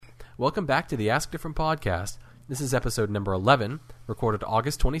Welcome back to the Ask Different podcast. This is episode number 11, recorded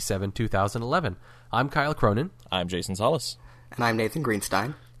August 27, 2011. I'm Kyle Cronin. I'm Jason Salas. And I'm Nathan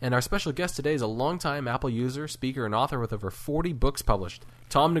Greenstein. And our special guest today is a longtime Apple user, speaker, and author with over 40 books published,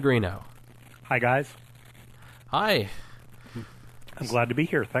 Tom Negrino. Hi, guys. Hi. I'm glad to be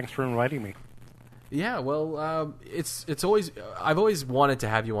here. Thanks for inviting me. Yeah, well, it's always I've always wanted to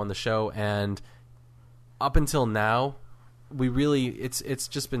have you on the show, and up until now, it's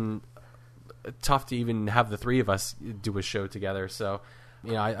just been tough to even have the three of us do a show together. So,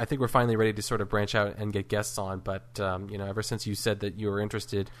 I think we're finally ready to sort of branch out and get guests on. But ever since you said that you were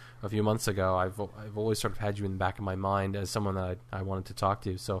interested a few months ago, I've always sort of had you in the back of my mind as someone that I wanted to talk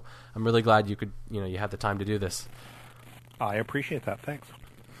to. So I'm really glad you could you had the time to do this. I appreciate that. Thanks.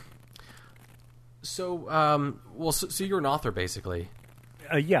 So, so you're an author, basically.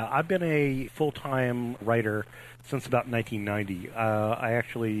 Yeah, I've been a full-time writer since about 1990. I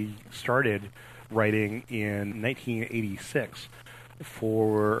actually started writing in 1986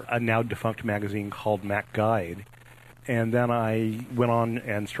 for a now-defunct magazine called Mac Guide. And then I went on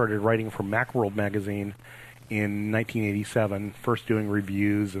and started writing for Macworld magazine in 1987, first doing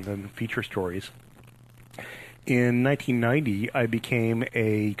reviews and then feature stories. In 1990, I became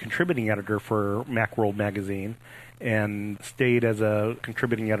a contributing editor for Macworld magazine and stayed as a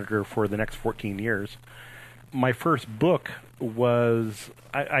contributing editor for the next 14 years. My first book was,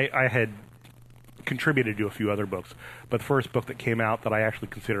 I had contributed to a few other books, but the first book that came out that I actually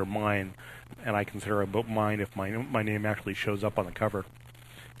consider mine, and I consider a book mine if my name actually shows up on the cover,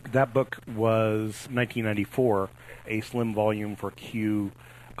 that book was 1994, a slim volume for Q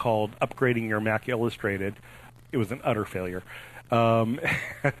called Upgrading Your Mac Illustrated. It was an utter failure.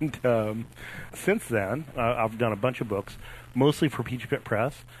 Since then, I've done a bunch of books, mostly for Peach Pit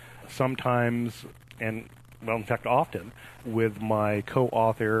Press, sometimes, in fact, often, with my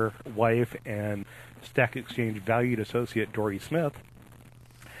co-author, wife, and Stack Exchange valued associate, Dory Smith.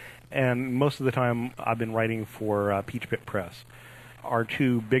 And most of the time, I've been writing for Peach Pit Press. Our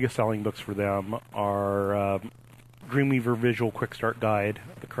two biggest selling books for them are Dreamweaver Visual Quick Start Guide.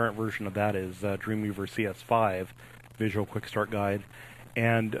 The current version of that is Dreamweaver CS5 Visual Quick Start Guide.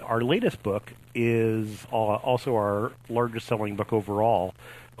 And our latest book is also our largest selling book overall,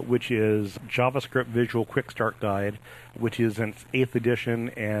 which is JavaScript Visual Quick Start Guide, which is in its 8th edition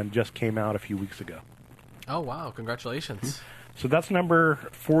and just came out a few weeks ago. Oh, wow. Congratulations. So that's number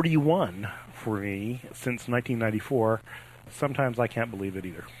 41 for me since 1994. Sometimes I can't believe it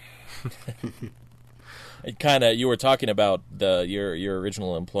either. You were talking about your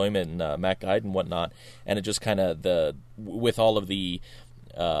original employment in Mac Guide and whatnot, and it just with all of the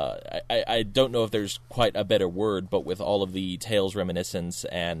I don't know if there's quite a better word, but with all of the tales, reminiscence,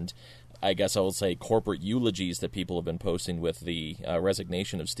 and I guess I will say corporate eulogies that people have been posting with the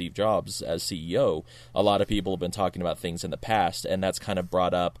resignation of Steve Jobs as CEO, a lot of people have been talking about things in the past, and that's kind of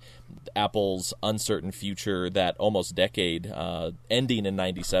brought up Apple's uncertain future, that almost decade ending in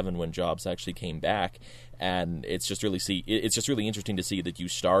 97 when Jobs actually came back. And it's just really interesting to see that you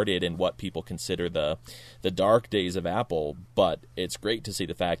started in what people consider the dark days of Apple, but it's great to see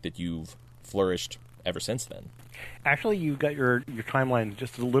the fact that you've flourished ever since then. Actually, you got your timeline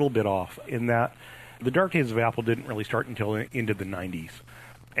just a little bit off in that the dark days of Apple didn't really start until into the 90s.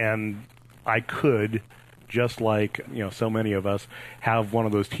 And I could, just like so many of us, have one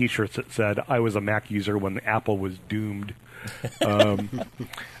of those T-shirts that said, I was a Mac user when Apple was doomed.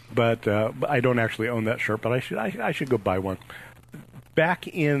 But I don't actually own that shirt, but I should go buy one. Back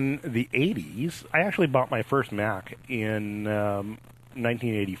in the 80s, I actually bought my first Mac in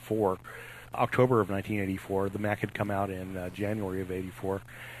 1984, October of 1984. The Mac had come out in January of 84.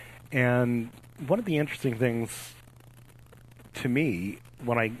 And one of the interesting things to me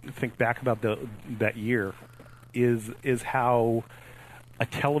when I think back about that year is how a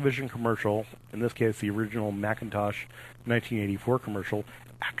television commercial, in this case the original Macintosh 1984 commercial,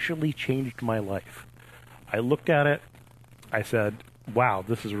 actually changed my life. I looked at it, I said, wow,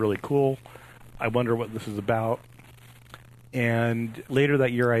 this is really cool. I wonder what this is about. And later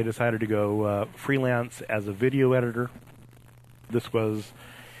that year I decided to go freelance as a video editor. This was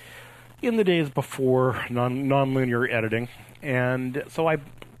in the days before non-linear editing. And so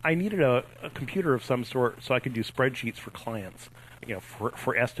I needed a computer of some sort so I could do spreadsheets for clients,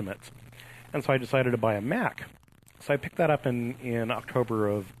 for estimates. And so I decided to buy a Mac. So I picked that up in October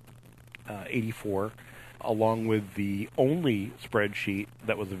of 84, along with the only spreadsheet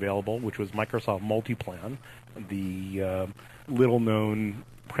that was available, which was Microsoft Multiplan, the little-known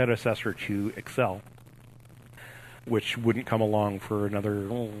predecessor to Excel, which wouldn't come along for another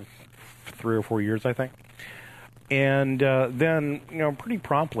 3 or 4 years, I think. And then, pretty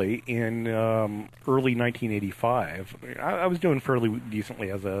promptly in early 1985, I was doing fairly decently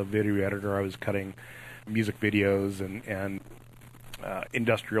as a video editor. I was cutting music videos and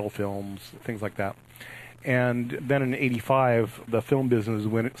industrial films, things like that. And then in 85, the film business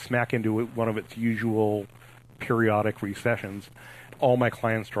went smack into one of its usual periodic recessions. All my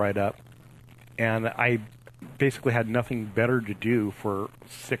clients dried up, and I basically had nothing better to do for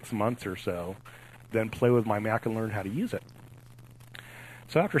 6 months or so than play with my Mac and learn how to use it.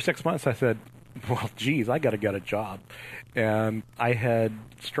 So after 6 months, I said, well, geez, I got to get a job. And I had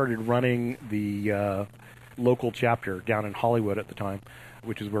started running the local chapter down in Hollywood at the time,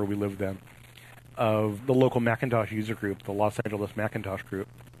 which is where we lived then, of the local Macintosh user group, the Los Angeles Macintosh group.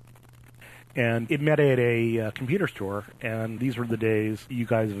 And it met at a computer store, and these were the days you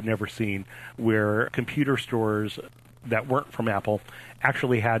guys have never seen, where computer stores that weren't from Apple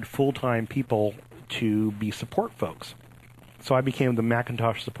actually had full-time people to be support folks. So I became the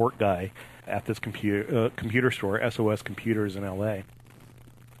Macintosh support guy at this computer store, SOS Computers in LA.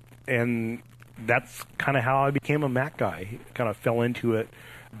 And that's kind of how I became a Mac guy. Kind of fell into it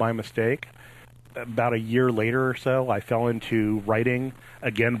by mistake. About a year later or so, I fell into writing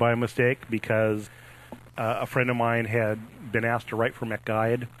again by mistake because a friend of mine had been asked to write for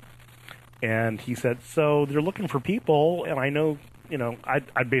MacGuide. And he said, so they're looking for people, and I know,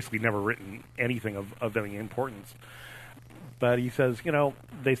 I'd basically never written anything of any importance. But he says,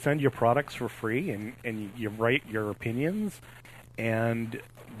 they send you products for free, and you write your opinions, and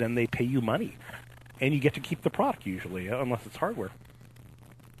then they pay you money. And you get to keep the product, usually, unless it's hardware.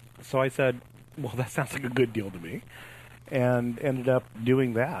 So I said, well, that sounds like a good deal to me, and ended up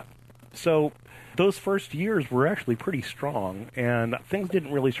doing that. So those first years were actually pretty strong, and things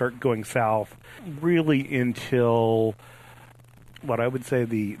didn't really start going south really until, what I would say,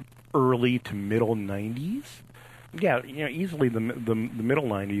 the early to middle 90s. Yeah, easily the middle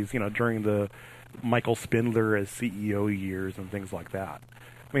 90s, during the Michael Spindler as CEO years and things like that.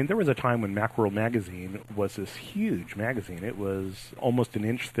 I mean, there was a time when Macworld magazine was this huge magazine. It was almost an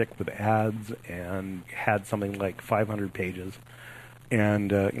inch thick with ads and had something like 500 pages.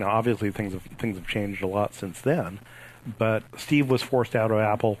 And obviously things have changed a lot since then. But Steve was forced out of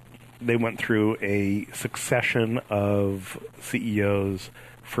Apple. They went through a succession of CEOs.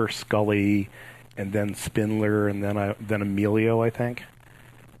 First Scully, and then Spindler, and then Emilio, I think.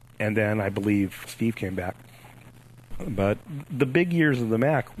 And then I believe Steve came back. But the big years of the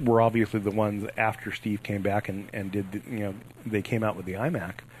Mac were obviously the ones after Steve came back and did, they came out with the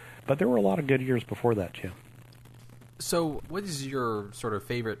iMac. But there were a lot of good years before that, too. So what is your sort of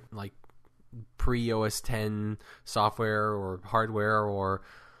favorite, pre-OS 10 software or hardware or,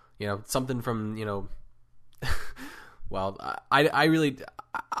 something from, well,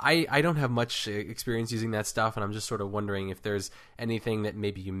 I don't have much experience using that stuff, and I'm just sort of wondering if there's anything that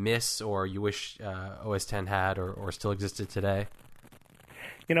maybe you miss or you wish OS 10 had or still existed today.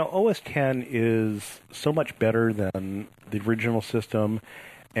 OS 10 is so much better than the original system,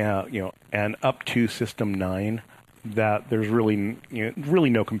 and up to System 9 that there's really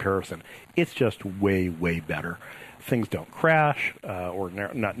no comparison. It's just way, way better. Things don't crash, or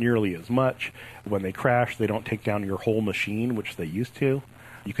not nearly as much. When they crash, they don't take down your whole machine, which they used to.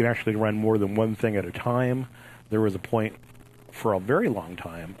 You can actually run more than one thing at a time. There was a point for a very long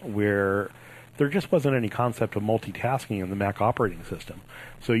time where there just wasn't any concept of multitasking in the Mac operating system.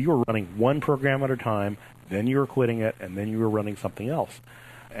 So you were running one program at a time, then you were quitting it, and then you were running something else.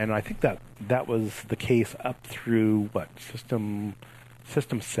 And I think that was the case up through, System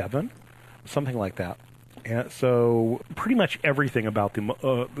 7? Something like that. And so pretty much everything about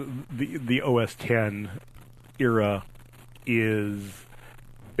the OS 10 era is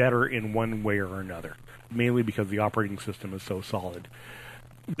better in one way or another, mainly because the operating system is so solid.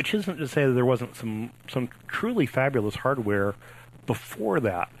 Which isn't to say that there wasn't some truly fabulous hardware before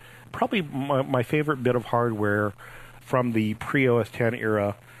that. Probably my favorite bit of hardware from the pre-OS 10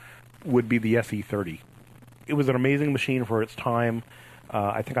 era would be the SE30. It was an amazing machine for its time.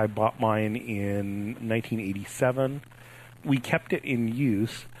 I think I bought mine in 1987. We kept it in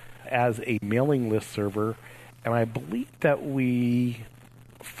use as a mailing list server, and I believe that we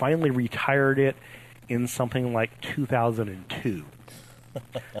finally retired it in something like 2002.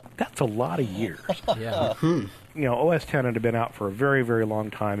 That's a lot of years. Yeah. OS 10 had been out for a very, very long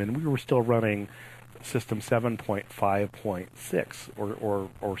time, and we were still running System 7.5.6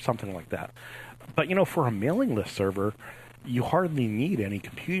 or something like that. But, for a mailing list server, you hardly need any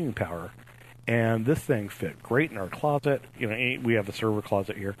computing power. And this thing fit great in our closet. We have the server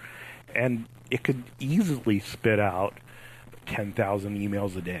closet here. And it could easily spit out 10,000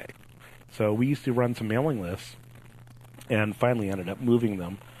 emails a day. So we used to run some mailing lists and finally ended up moving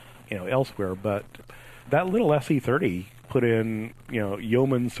them, elsewhere. But that little SE30 put in,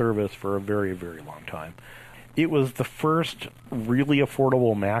 yeoman service for a very, very long time. It was the first really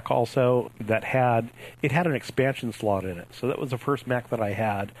affordable Mac also that had an expansion slot in it. So that was the first Mac that I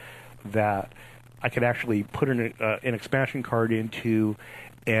had that I could actually put an expansion card into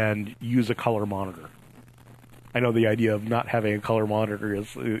and use a color monitor. I know the idea of not having a color monitor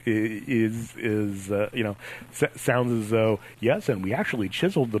sounds as though, yes, and we actually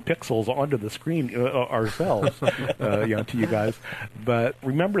chiseled the pixels onto the screen ourselves, to you guys. But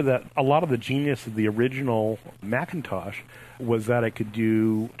remember that a lot of the genius of the original Macintosh was that it could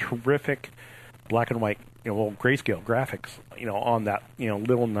do terrific black and white, grayscale graphics, on that,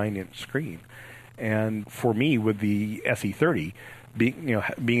 little 9-inch screen. And for me, with the SE30, being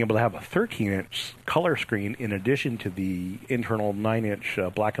able to have a 13-inch color screen in addition to the internal 9-inch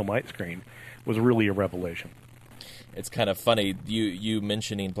black and white screen was really a revelation. It's kind of funny. You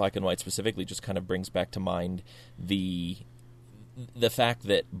mentioning black and white specifically just kind of brings back to mind the fact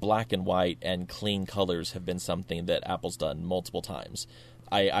that black and white and clean colors have been something that Apple's done multiple times.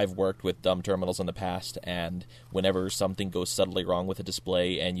 I've worked with dumb terminals in the past, and whenever something goes subtly wrong with a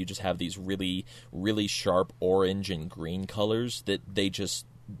display and you just have these really, really sharp orange and green colors, that they just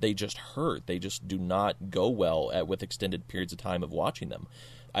hurt. They just do not go well with extended periods of time of watching them.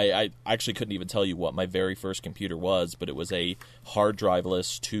 I actually couldn't even tell you what my very first computer was, but it was a hard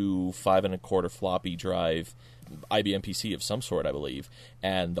driveless 2 5.25 floppy drive IBM PC of some sort, I believe,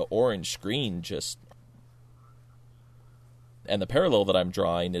 and the orange screen just... And the parallel that I'm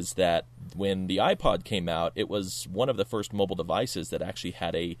drawing is that when the iPod came out, it was one of the first mobile devices that actually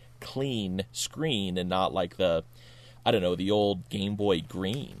had a clean screen and not like the old Game Boy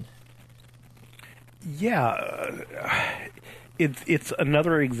Green. Yeah, it's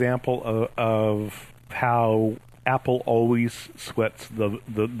another example of how Apple always sweats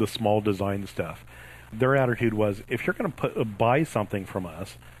the small design stuff. Their attitude was, if you're going to buy something from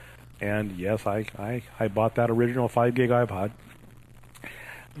us, and yes, I bought that original 5 gig iPod.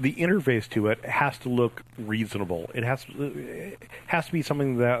 The interface to it has to look reasonable. It has to be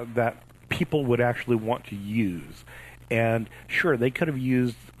something that people would actually want to use. And sure, they could have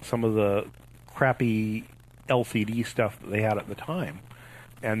used some of the crappy LCD stuff that they had at the time,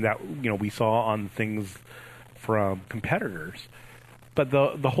 and that we saw on things from competitors. But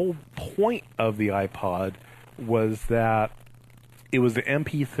the whole point of the iPod was that it was the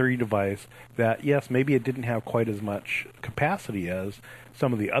MP3 device that, yes, maybe it didn't have quite as much capacity as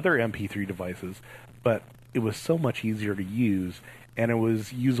some of the other MP3 devices, but it was so much easier to use, and it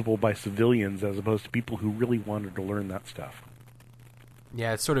was usable by civilians as opposed to people who really wanted to learn that stuff.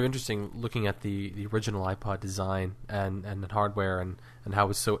 Yeah, it's sort of interesting looking at the original iPod design and the hardware and how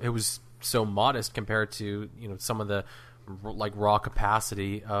it was so modest compared to some of the raw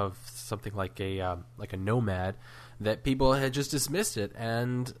capacity of something like a Nomad, that people had just dismissed it.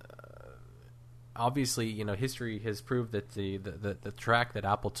 And obviously, history has proved that the track that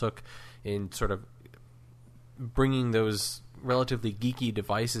Apple took in sort of bringing those relatively geeky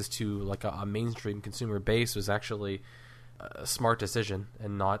devices to like a mainstream consumer base was actually a smart decision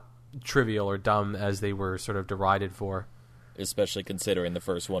and not trivial or dumb as they were sort of derided for. Especially considering the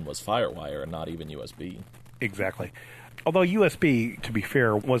first one was FireWire and not even USB. Exactly. Although USB, to be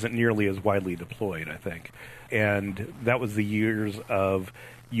fair, wasn't nearly as widely deployed, I think. And that was the years of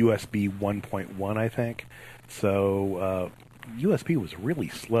USB 1.1, I think. So USB was really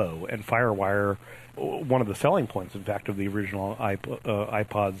slow, and FireWire, one of the selling points, in fact, of the original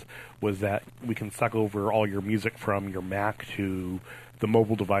iPods was that we can suck over all your music from your Mac to the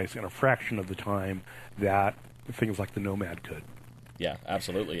mobile device in a fraction of the time that things like the Nomad could. Yeah,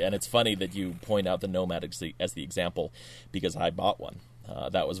 absolutely. And it's funny that you point out the Nomad as the example, because I bought one.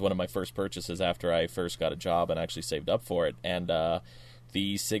 That was one of my first purchases after I first got a job and actually saved up for it. And the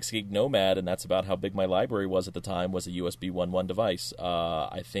 6-gig Nomad, and that's about how big my library was at the time, was a USB 1.1 device.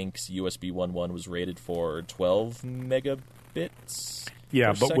 I think USB 1.1 was rated for 12 megabits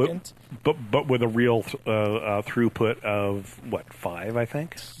per second. But with a real throughput of, 5, I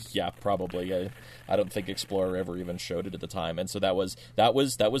think? Yeah, probably. I don't think Explorer ever even showed it at the time, and so that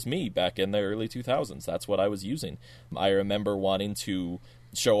was me back in the early 2000s. That's what I was using. I remember wanting to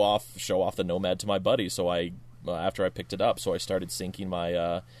show off the Nomad to my buddy, so after I picked it up, so I started syncing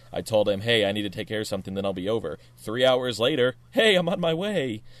my. I told him, "Hey, I need to take care of something, then I'll be over." 3 hours later, "Hey, I'm on my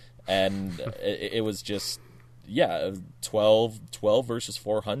way," and it was just 12 versus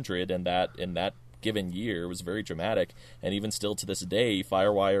 400, and that in that given year was very dramatic. And even still to this day,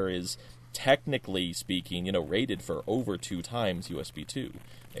 FireWire is, technically speaking, rated for over 2 times USB 2,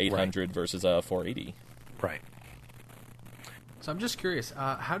 800 versus 480. Right. So I'm just curious,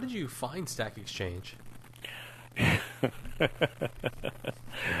 how did you find Stack Exchange?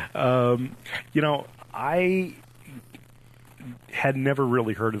 I had never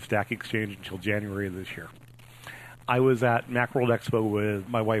really heard of Stack Exchange until January of this year. I was at Macworld Expo with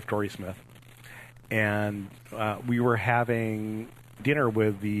my wife, Dory Smith, and we were having dinner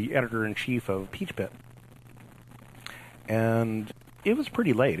with the editor-in-chief of PeachBit. And it was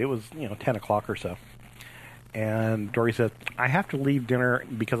pretty late. It was, 10 o'clock or so. And Dory said, I have to leave dinner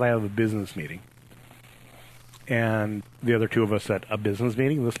because I have a business meeting. And the other two of us said, a business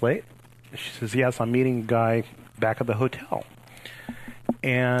meeting this late? She says, yes, I'm meeting a guy back at the hotel.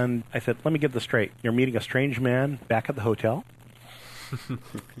 And I said, let me get this straight. You're meeting a strange man back at the hotel?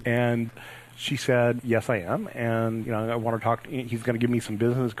 And she said, yes, I am. And, I want to talk. He's going to give me some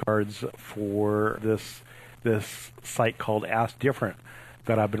business cards for this site called Ask Different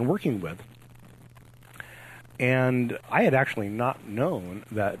that I've been working with. And I had actually not known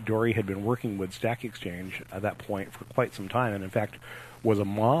that Dory had been working with Stack Exchange at that point for quite some time, and in fact was a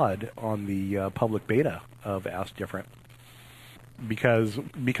mod on the public beta of Ask Different. Because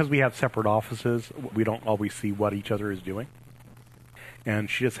we have separate offices, we don't always see what each other is doing. And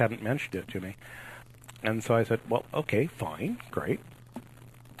she just hadn't mentioned it to me. And so I said, well, okay, fine, great.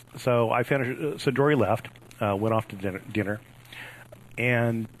 So I finished. So Dory left, went off to dinner,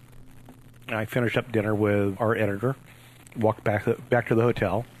 and I finished up dinner with our editor, walked back to the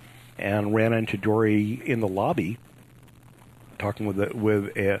hotel, and ran into Dory in the lobby, talking with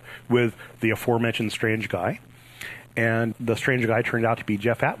the aforementioned strange guy. And the strange guy turned out to be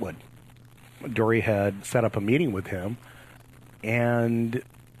Jeff Atwood. Dory had set up a meeting with him, and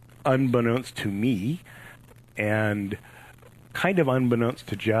unbeknownst to me, and kind of unbeknownst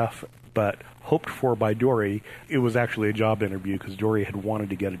to Jeff, but hoped for by Dory, it was actually a job interview because Dory had wanted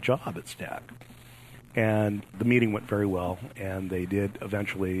to get a job at Stack. And the meeting went very well, and they did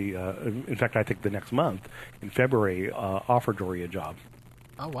eventually, in fact, I think the next month, in February, offer Dory a job.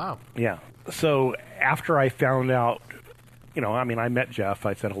 Oh, wow. Yeah. So after I found out, I met Jeff,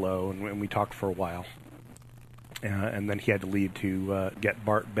 I said hello, and we talked for a while. And then he had to leave to get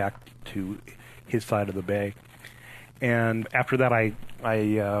Bart back to his side of the bay. And after that, I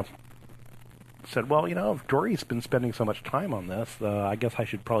said, well, if Dory's been spending so much time on this, I guess I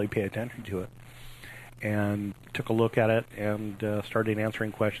should probably pay attention to it. And took a look at it and started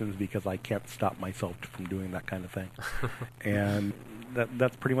answering questions because I can't stop myself from doing that kind of thing. And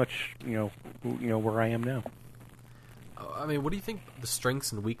that's pretty much where I am now. I mean, what do you think the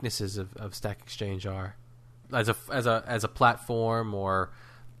strengths and weaknesses of Stack Exchange are, as a platform or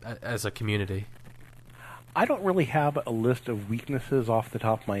as a community? I don't really have a list of weaknesses off the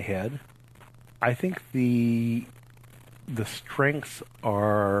top of my head. I think the strengths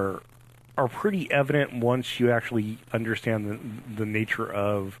are pretty evident once you actually understand the nature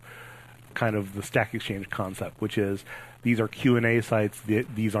of kind of the Stack Exchange concept, which is these are Q&A sites,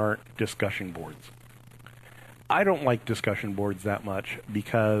 these aren't discussion boards. I don't like discussion boards that much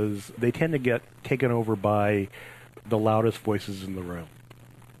because they tend to get taken over by the loudest voices in the room.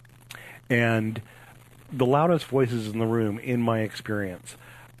 And the loudest voices in the room, in my experience,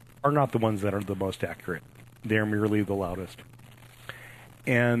 are not the ones that are the most accurate. They're merely the loudest.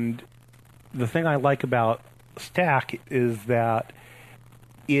 And the thing I like about Stack is that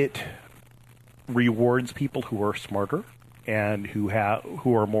it rewards people who are smarter and who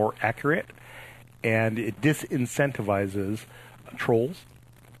are more accurate, and it disincentivizes trolls.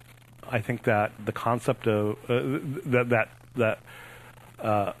 I think that the concept of that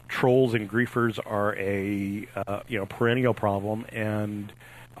trolls and griefers are a perennial problem, and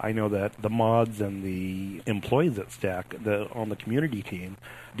I know that the mods and the employees at Stack on the community team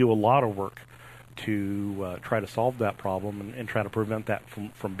do a lot of work to try to solve that problem and try to prevent that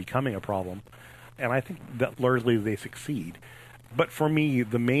from becoming a problem. And I think that largely they succeed. But for me,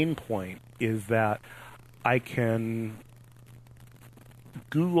 the main point is that I can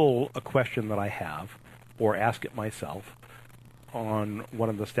Google a question that I have or ask it myself on one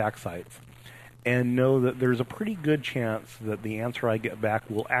of the Stack sites and know that there's a pretty good chance that the answer I get back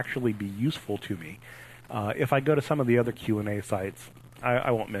will actually be useful to me. If I go to some of the other Q&A sites, I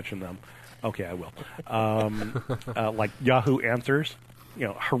won't mention them. Okay, I will. Like Yahoo Answers,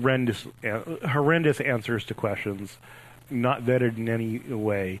 horrendous answers to questions, not vetted in any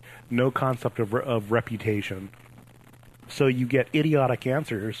way, no concept of reputation. So you get idiotic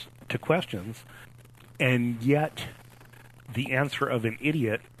answers to questions, and yet the answer of an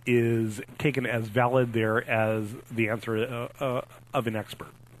idiot is taken as valid there as the answer of an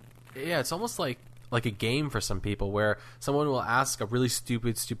expert. Yeah, it's almost like like a game for some people, where someone will ask a really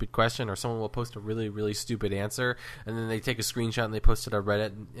stupid question, or someone will post a really, really stupid answer, and then they take a screenshot and they post it on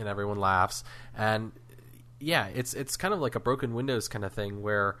Reddit, and everyone laughs. And yeah, it's kind of like a broken windows kind of thing,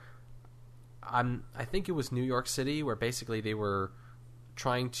 where I think it was New York City, where basically they were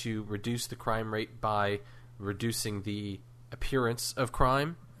trying to reduce the crime rate by reducing the appearance of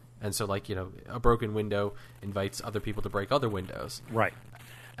crime. And so, like, a broken window invites other people to break other windows. Right.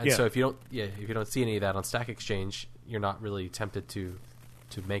 And so if you don't see any of that on Stack Exchange, you're not really tempted to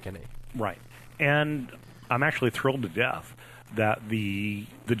make any. Right. And I'm actually thrilled to death that the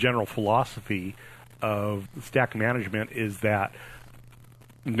general philosophy of stack management is that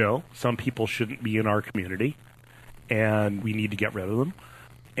no, some people shouldn't be in our community, and we need to get rid of them.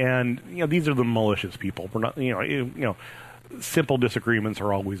 And these are the malicious people. We're not simple disagreements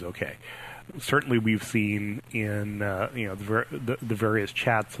are always okay. Certainly, we've seen in the various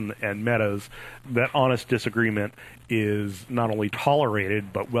chats and metas that honest disagreement is not only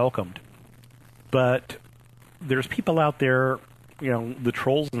tolerated but welcomed. But there's people out there, the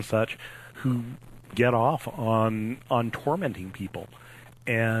trolls and such, who get off on tormenting people,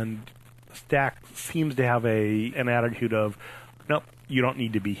 and Stack seems to have an attitude of, nope, you don't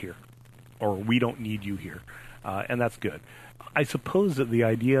need to be here, or we don't need you here. And that's good. I suppose that the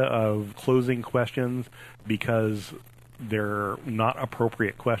idea of closing questions because they're not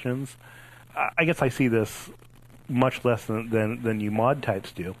appropriate questions, I guess I see this much less than you mod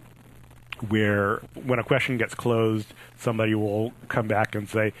types do, where when a question gets closed, somebody will come back and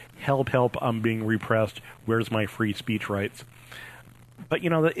say, help, I'm being repressed, where's my free speech rights? But,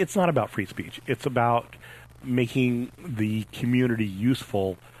 it's not about free speech. It's about making the community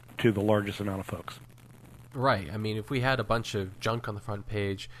useful to the largest amount of folks. Right. I mean, if we had a bunch of junk on the front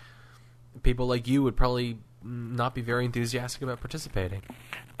page, people like you would probably not be very enthusiastic about participating.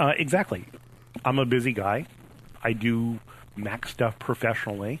 Exactly. I'm a busy guy. I do Mac stuff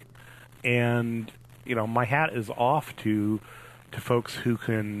professionally. And, my hat is off to folks who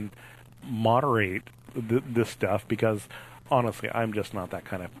can moderate this stuff, because, honestly, I'm just not that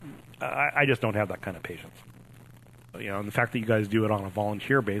kind of... I just don't have that kind of patience. And the fact that you guys do it on a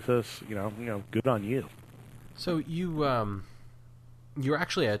volunteer basis, good on you. So you're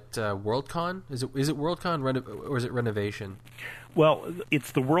actually at Worldcon. Is it Worldcon or is it Renovation? Well,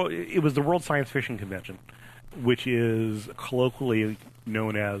 it was the World Science Fiction Convention, which is colloquially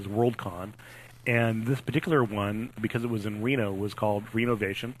known as Worldcon, and this particular one, because it was in Reno, was called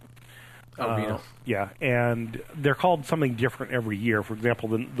Renovation. Reno. Yeah, and they're called something different every year. For example,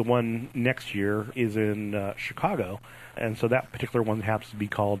 the one next year is in Chicago, and so that particular one happens to be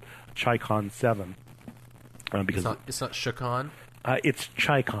called ChiCon 7. Because it's not Shukon? It's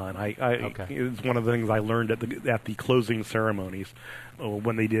ChiCon. Okay. It's one of the things I learned at the closing ceremonies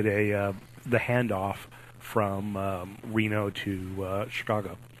when they did the handoff from Reno to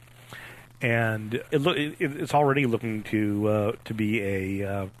Chicago, and it's already looking to be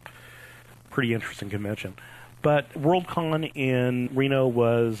a pretty interesting convention. But Worldcon in Reno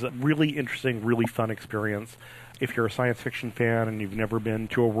was a really interesting, really fun experience. If you're a science fiction fan and you've never been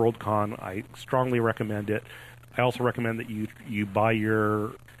to a Worldcon, I strongly recommend it. I also recommend that you buy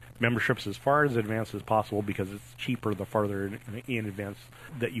your memberships as far as advanced as possible, because it's cheaper the farther in advance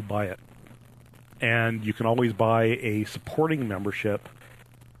that you buy it. And you can always buy a supporting membership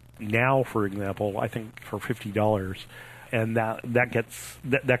now, for example, I think for $50, and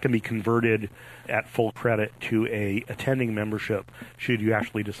that can be converted at full credit to a attending membership should you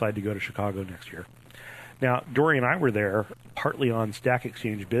actually decide to go to Chicago next year. Now, Dory and I were there partly on Stack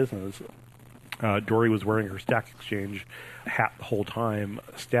Exchange business. Dory was wearing her Stack Exchange hat the whole time.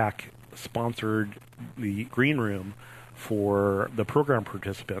 Stack sponsored the green room for the program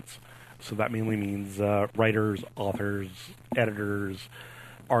participants. So that mainly means writers, authors, editors,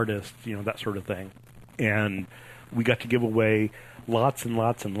 artists, that sort of thing. And we got to give away lots and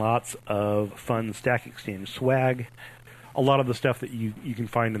lots and lots of fun Stack Exchange swag. A lot of the stuff that you can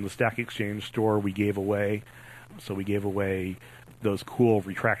find in the Stack Exchange store we gave away. So we gave away those cool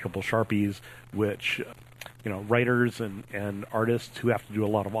retractable Sharpies, which, writers and artists who have to do a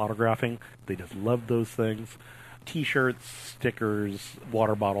lot of autographing, they just love those things. T-shirts, stickers,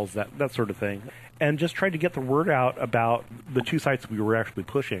 water bottles, that sort of thing. And just tried to get the word out about the two sites we were actually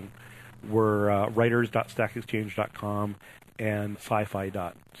pushing were writers.stackexchange.com and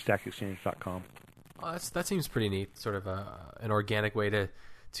sci-fi.stackexchange.com. Oh, that seems pretty neat. Sort of an organic way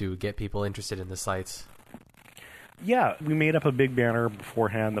to get people interested in the sites. Yeah, we made up a big banner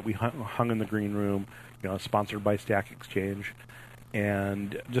beforehand that we hung in the green room, sponsored by Stack Exchange,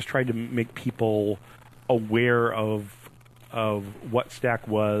 and just tried to make people aware of what Stack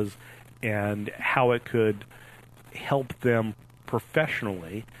was and how it could help them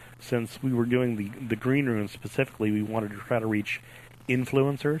professionally. Since we were doing the green room specifically, we wanted to try to reach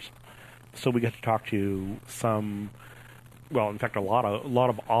influencers. So we got to talk to some, well, in fact, a lot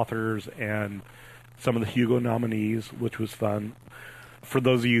of authors and some of the Hugo nominees, which was fun. For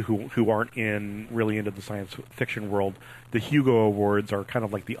those of you who aren't really into the science fiction world, the Hugo Awards are kind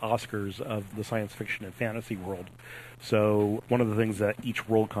of like the Oscars of the science fiction and fantasy world. So one of the things that each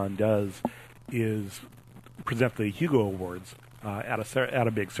Worldcon does is present the Hugo Awards at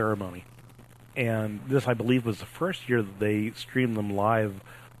a big ceremony. And this, I believe, was the first year that they streamed them live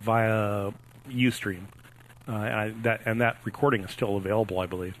via Ustream. And that recording is still available, I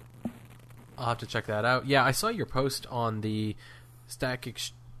believe. I'll have to check that out. Yeah, I saw your post on the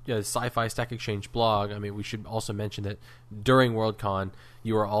Sci-Fi Stack Exchange blog. I mean, we should also mention that during Worldcon,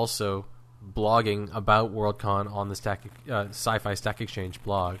 you were also blogging about Worldcon on the Sci-Fi Stack Exchange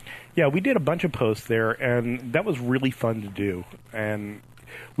blog. Yeah, we did a bunch of posts there, and that was really fun to do. And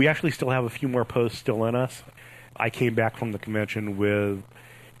we actually still have a few more posts still in us. I came back from the convention with,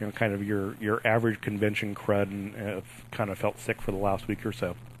 kind of your average convention crud, and kind of felt sick for the last week or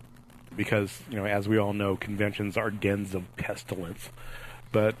so. Because, as we all know, conventions are dens of pestilence.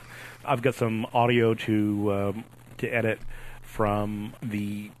 But I've got some audio to edit from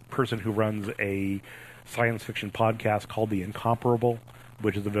the person who runs a science fiction podcast called The Incomparable,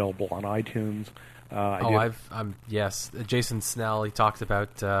 which is available on iTunes. Yes, Jason Snell. He talks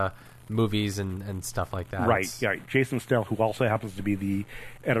about movies and stuff like that. Right, yeah. Jason Snell, who also happens to be the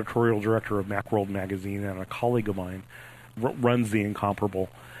editorial director of Macworld magazine and a colleague of mine, runs The Incomparable.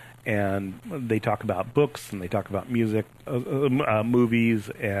 And they talk about books, and they talk about music, movies,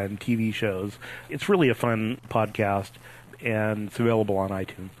 and TV shows. It's really a fun podcast, and it's available on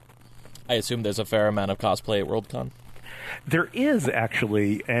iTunes. I assume there's a fair amount of cosplay at Worldcon. There is,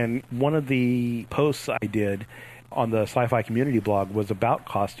 actually, and one of the posts I did on the Sci-Fi Community blog was about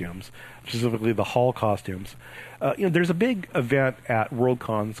costumes, specifically the hall costumes. There's a big event at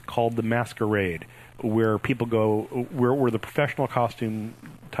Worldcons called the Masquerade, where people go, where the professional costume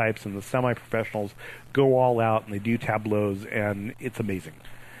types and the semi-professionals go all out and they do tableaus, and it's amazing.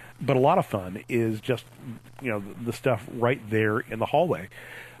 But a lot of fun is just, the stuff right there in the hallway.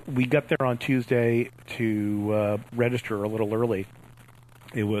 We got there on Tuesday to register a little early.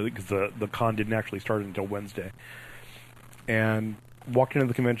 It was because the con didn't actually start until Wednesday, and walked into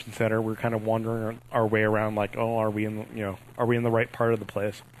the convention center. We're kind of wandering our way around, like, are we in the right part of the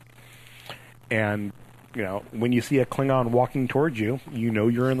place? And when you see a Klingon walking towards you,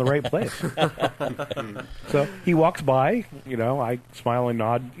 you're in the right place. So he walks by, I smile and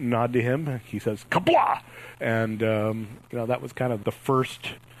nod to him. He says, "Kabla!" And, that was kind of the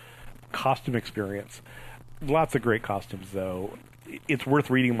first costume experience. Lots of great costumes, though. It's worth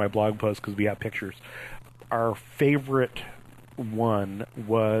reading my blog post because we have pictures. Our favorite one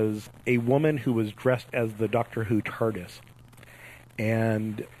was a woman who was dressed as the Doctor Who TARDIS.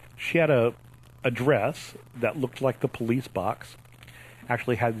 And she had a dress that looked like the police box.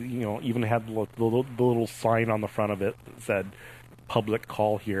 Actually had, even had the little sign on the front of it that said "Public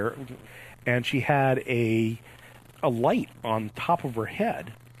Call Here," and she had a light on top of her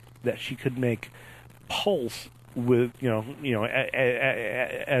head that she could make pulse with, as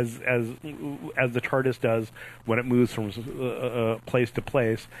the TARDIS does when it moves from place to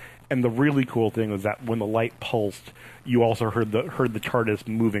place. And the really cool thing was that when the light pulsed, you also heard the TARDIS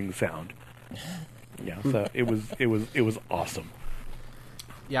moving sound. Yeah, so it was awesome.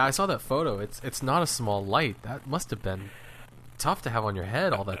 Yeah, I saw that photo. It's not a small light. That must have been tough to have on your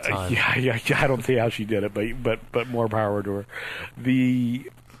head all that time. Yeah. I don't see how she did it, but more power to her. The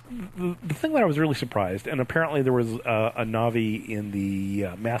thing that I was really surprised, and apparently there was a Na'vi in the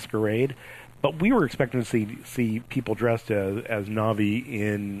Masquerade, but we were expecting to see people dressed as Na'vi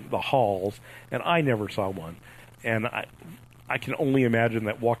in the halls, and I never saw one. And I can only imagine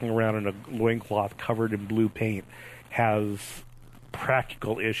that walking around in a loincloth covered in blue paint has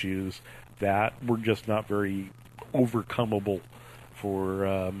practical issues that were just not very overcomable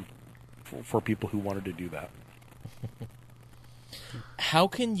for people who wanted to do that. How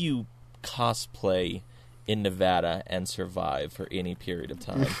can you cosplay in Nevada and survive for any period of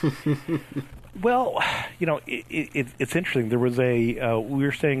time? Well, it's interesting. There was we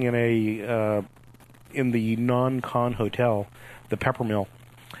were staying in the non-con hotel, the Peppermill,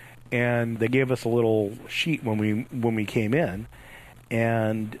 and they gave us a little sheet when we came in,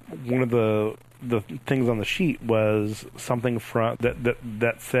 and one of the things on the sheet was something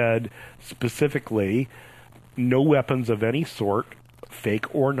that said specifically, "No weapons of any sort,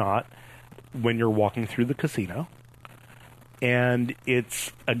 fake or not, when you're walking through the casino." and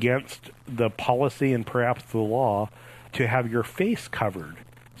it's against the policy and perhaps the law to have your face covered.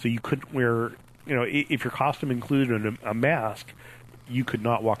 So you couldn't wear, if your costume included a mask, you could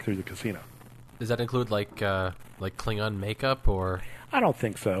not walk through the casino. Does that include like Klingon makeup or? I don't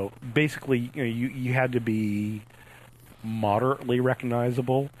think so. Basically, you had to be moderately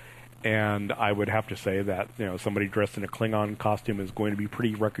recognizable, and I would have to say that somebody dressed in a Klingon costume is going to be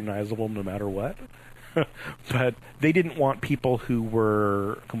pretty recognizable no matter what. But they didn't want people who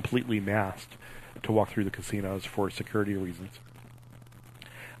were completely masked to walk through the casinos for security reasons.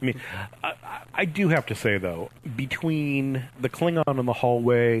 I mean, I do have to say, though, between the Klingon in the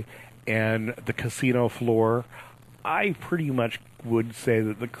hallway and the casino floor, I pretty much would say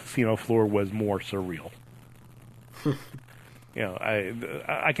that the casino floor was more surreal.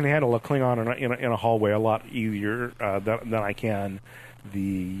 I can handle a Klingon in a hallway a lot easier than I can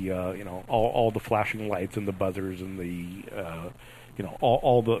all the flashing lights and the buzzers and the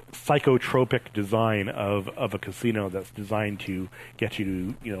all the psychotropic design of a casino that's designed to get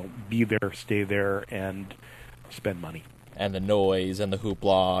you to be there, stay there, and spend money. And the noise and the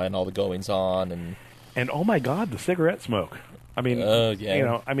hoopla and all the goings on and oh my God, the cigarette smoke. I mean,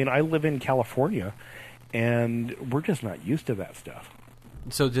 I live in California, and we're just not used to that stuff.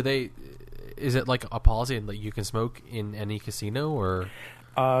 So is it like a policy that you can smoke in any casino, or?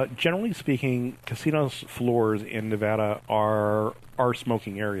 Generally speaking, casinos floors in Nevada are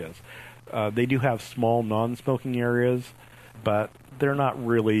smoking areas. They do have small non-smoking areas, but they're not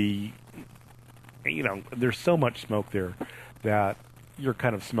really, there's so much smoke there that you're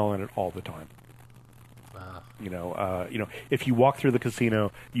kind of smelling it all the time. If you walk through the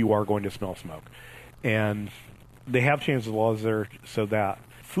casino, you are going to smell smoke. And they have changed the laws there so that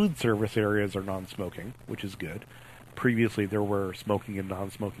food service areas are non-smoking, which is good. Previously, there were smoking and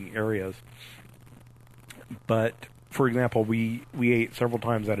non-smoking areas. But, for example, we ate several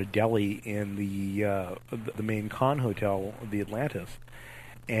times at a deli in the main Con Hotel, the Atlantis,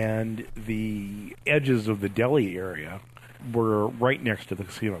 and the edges of the deli area were right next to the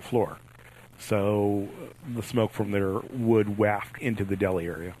casino floor. So the smoke from there would waft into the deli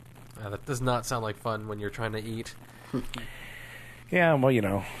area. That does not sound like fun when you're trying to eat. Yeah,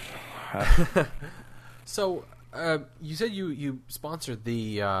 well, So, you said you sponsored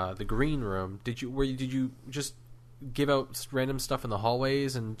the green room. Did you just give out random stuff in the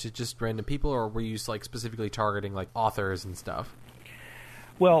hallways and to just random people, or were you like specifically targeting like authors and stuff?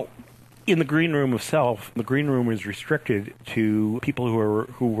 Well, in the green room itself, the green room is restricted to people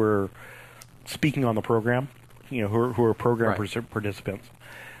who were speaking on the program, who are program participants,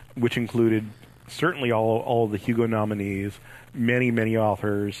 which included certainly all of the Hugo nominees, many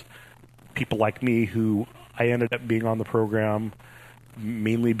authors, people like me who I ended up being on the program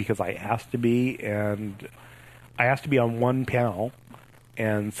mainly because I asked to be, and I asked to be on one panel,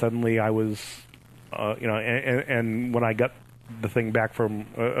 and suddenly I was, and when I got the thing back from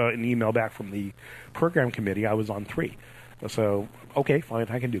an email back from the program committee, I was on 3. So, okay, fine,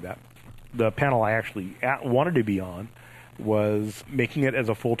 I can do that. The panel I actually wanted to be on was making it as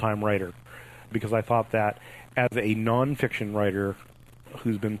a full-time writer, because I thought that as a non-fiction writer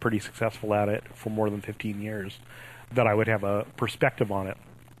who's been pretty successful at it for more than 15 years, that I would have a perspective on it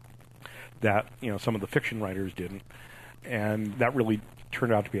that some of the fiction writers didn't, and that really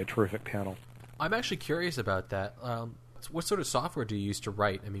turned out to be a terrific panel. I'm actually curious about that. What sort of software do you use to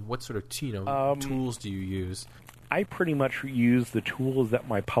write? I mean, what sort of tools do you use? I pretty much use the tools that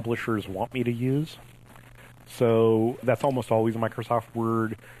my publishers want me to use. So that's almost always Microsoft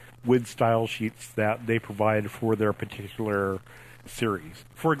Word with style sheets that they provide for their particular series.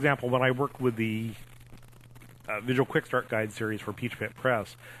 For example, when I work with the Visual Quick Start Guide series for Peach Pit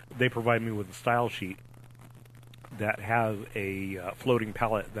Press, they provide me with a style sheet that has a floating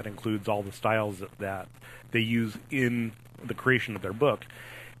palette that includes all the styles that they use in the creation of their book.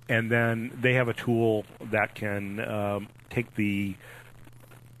 And then they have a tool that can take the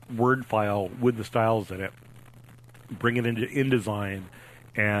Word file with the styles in it, bring it into InDesign,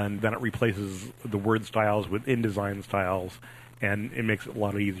 and then it replaces the Word styles with InDesign styles, and it makes it a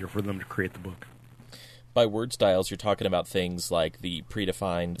lot easier for them to create the book. By word styles, you're talking about things like the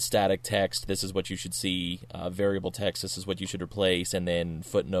predefined static text, this is what you should see, variable text, this is what you should replace, and then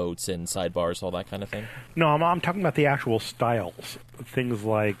footnotes and sidebars, all that kind of thing? No, I'm talking about the actual styles. Things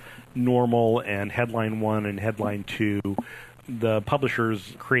like normal and headline 1 and headline 2. The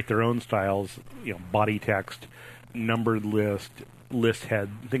publishers create their own styles, body text, numbered list, list head,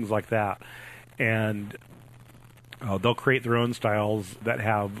 things like that. And they'll create their own styles that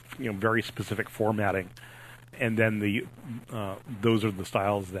have very specific formatting, and then those are the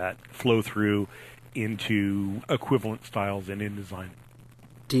styles that flow through into equivalent styles in InDesign.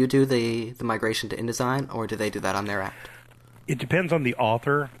 Do you do the migration to InDesign, or do they do that on their end? It depends on the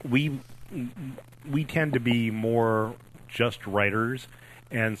author. We tend to be more just writers,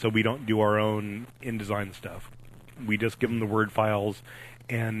 and so we don't do our own InDesign stuff. We just give them the Word files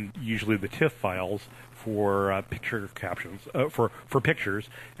and usually the TIFF files for picture captions for pictures,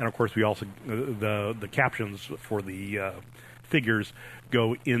 and of course we also the captions for the figures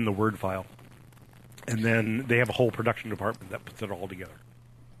go in the Word file, and then they have a whole production department that puts it all together.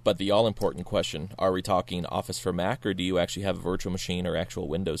 But the all-important question, are we talking Office for Mac, or do you actually have a virtual machine or actual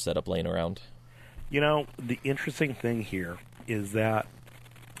Windows setup laying around? You know, the interesting thing here is that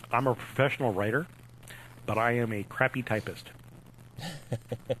I'm a professional writer, but I am a crappy typist.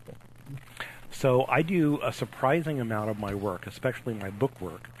 So I do a surprising amount of my work, especially my book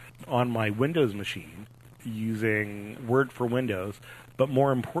work, on my Windows machine using Word for Windows, but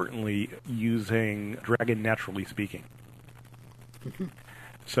more importantly, using Dragon Naturally Speaking.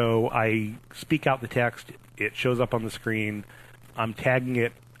 So I speak out the text, it shows up on the screen, I'm tagging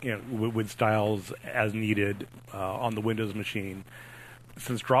it with styles as needed on the Windows machine.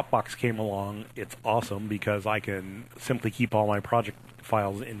 Since Dropbox came along, it's awesome because I can simply keep all my project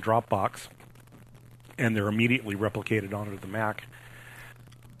files in Dropbox, and they're immediately replicated onto the Mac.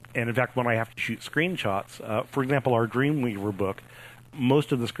 And in fact, when I have to shoot screenshots, for example, our Dreamweaver book,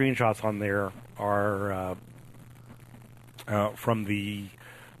 most of the screenshots on there are from the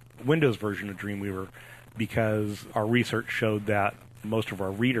Windows version of Dreamweaver, because our research showed that most of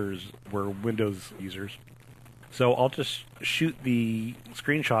our readers were Windows users. So I'll just shoot the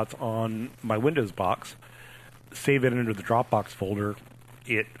screenshots on my Windows box, save it into the Dropbox folder.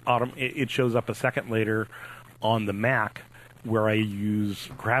 It shows up a second later on the Mac, where I use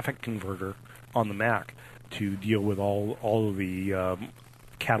Graphic Converter on the Mac to deal with all of the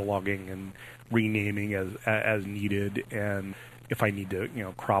cataloging and renaming as needed, and if I need to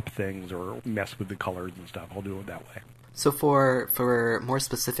crop things or mess with the colors and stuff, I'll do it that way. So for more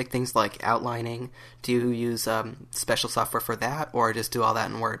specific things like outlining, do you use special software for that, or just do all that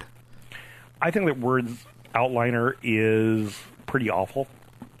in Word? I think that Word's outliner is pretty awful.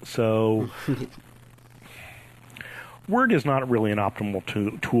 So Word is not really an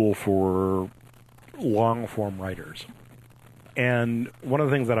optimal tool for long-form writers. And one of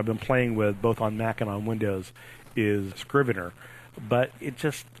the things that I've been playing with, both on Mac and on Windows, is Scrivener. But it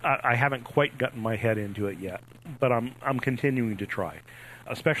just, I haven't quite gotten my head into it yet. But I'm continuing to try,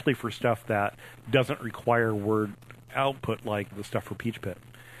 especially for stuff that doesn't require Word output like the stuff for PeachPit.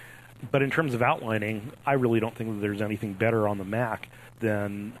 But in terms of outlining, I really don't think that there's anything better on the Mac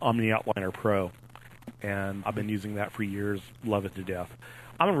than Omni Outliner Pro. And I've been using that for years, love it to death.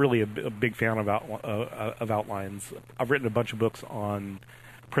 I'm really a big fan of outlines. I've written a bunch of books on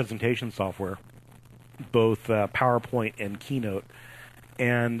presentation software, both PowerPoint and Keynote.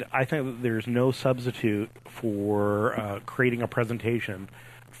 And I think that there's no substitute for creating a presentation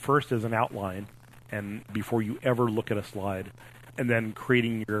first as an outline, and before you ever look at a slide, and then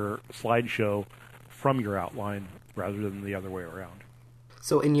creating your slideshow from your outline rather than the other way around.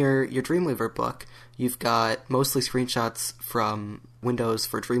 So in your Dreamweaver book, you've got mostly screenshots from Windows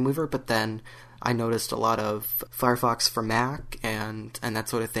for Dreamweaver, but then I noticed a lot of Firefox for Mac and that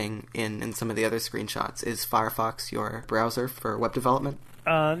sort of thing in some of the other screenshots. Is Firefox your browser for web development?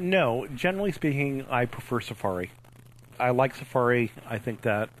 No. Generally speaking, I prefer Safari. I like Safari. I think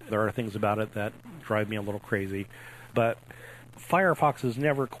that there are things about it that drive me a little crazy. But Firefox has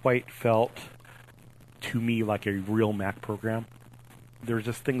never quite felt, to me, like a real Mac program. There's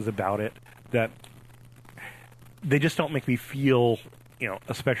just things about it that they just don't make me feel,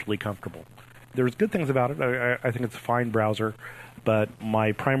 especially comfortable. There's good things about it. I think it's a fine browser, but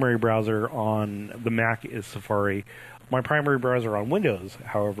my primary browser on the Mac is Safari. My primary browser on Windows,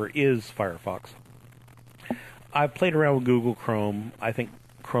 however, is Firefox. I've played around with Google Chrome. I think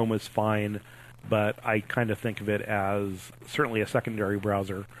Chrome is fine, but I kind of think of it as certainly a secondary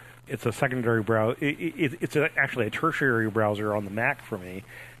browser. It's a secondary browser. It's actually a tertiary browser on the Mac for me,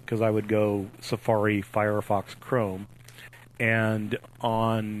 because I would go Safari, Firefox, Chrome. And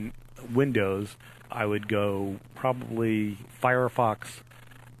on Windows, I would go probably Firefox,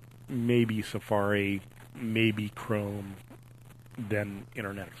 maybe Safari, maybe Chrome, then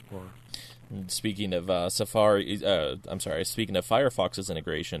Internet Explorer. Speaking of speaking of Firefox's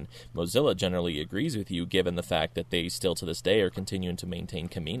integration, Mozilla generally agrees with you, given the fact that they still to this day are continuing to maintain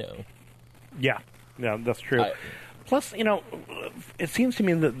Camino. Yeah, that's true. Plus, it seems to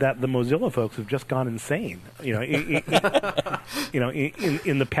me that the Mozilla folks have just gone insane. In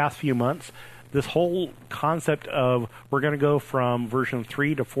the past few months, this whole concept of we're going to go from version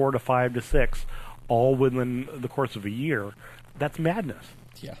 3 to 4 to 5 to 6, all within the course of a year, that's madness.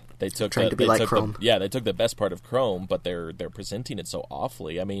 Yeah, they took Trying to be like Chrome. they took the best part of Chrome, but they're presenting it so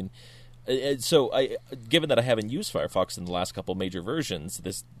awfully. I mean, given that I haven't used Firefox in the last couple major versions,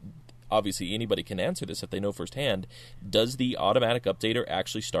 this obviously anybody can answer this if they know firsthand. Does the automatic updater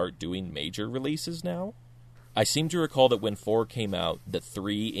actually start doing major releases now? I seem to recall that when 4 came out, that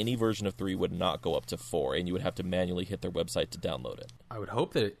any version of 3 would not go up to 4, and you would have to manually hit their website to download it. I would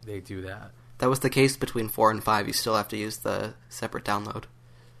hope that they do that. That was the case between 4 and 5. You still have to use the separate download.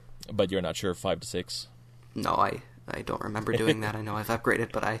 But you're not sure of 5 to 6? No, I don't remember doing that. I know I've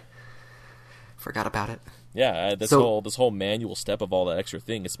upgraded, but I forgot about it. Yeah, this whole manual step of all that extra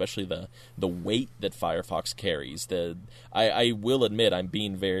thing, especially the weight that Firefox carries. I will admit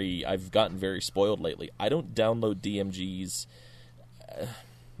I've gotten very spoiled lately. I don't download DMGs.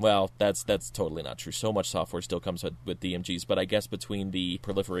 Well, that's totally not true. So much software still comes with DMGs, but I guess between the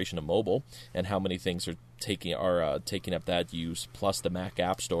proliferation of mobile and how many things are taking up that use, plus the Mac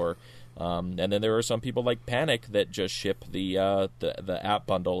App Store. And then there are some people like Panic that just ship the app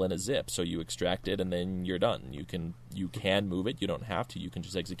bundle in a zip, so you extract it and then you're done. You can move it. You don't have to. You can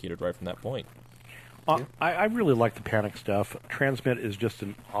just execute it right from that point. I really like the Panic stuff. Transmit is just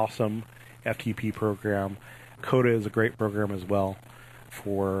an awesome FTP program. Coda is a great program as well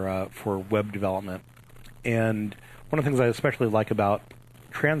for web development. And one of the things I especially like about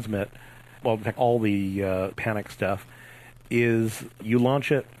Transmit, well, in fact, all the Panic stuff, is you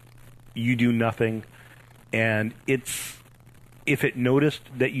launch it, you do nothing, and if it noticed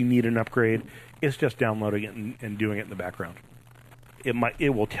that you need an upgrade, it's just downloading it and doing it in the background. It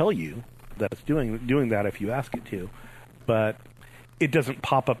will tell you that it's doing that if you ask it to, but it doesn't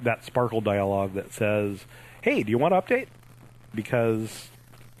pop up that Sparkle dialog that says, "Hey, do you want to update?" Because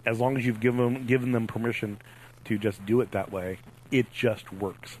as long as you've given them permission to just do it that way, it just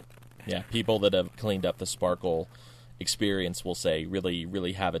works. Yeah, people that have cleaned up the Sparkle experience will say really,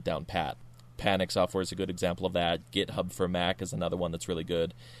 really have it down pat. Panic software is a good example of that. GitHub for Mac is another one that's really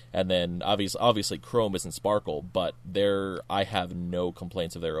good. And then obviously Chrome isn't Sparkle, but I have no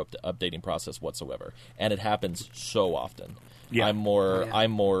complaints of their updating process whatsoever. And it happens so often. Yeah. I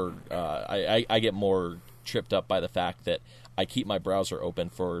get more tripped up by the fact that I keep my browser open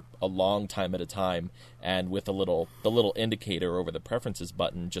for a long time at a time, and with the little indicator over the preferences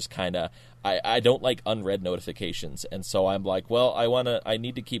button just kind of I don't like unread notifications, and so I'm like, well, I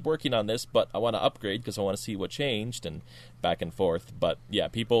need to keep working on this, but I want to upgrade because I want to see what changed, and back and forth. But yeah,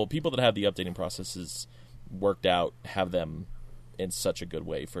 people that have the updating processes worked out have them in such a good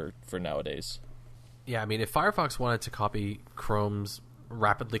way for nowadays. Yeah, I mean, if Firefox wanted to copy Chrome's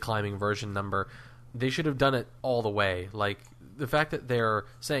rapidly climbing version number, they should have done it all the way. Like, the fact that they're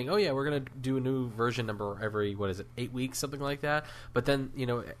saying, oh yeah, we're going to do a new version number every, 8 weeks, something like that. But then,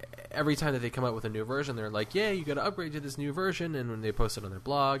 every time that they come out with a new version, they're like, yeah, you got to upgrade to this new version, and when they post it on their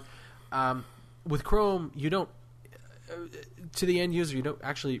blog. With Chrome, you don't, to the end user, you don't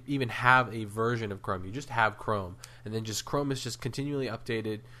actually even have a version of Chrome. You just have Chrome. And then Chrome is just continually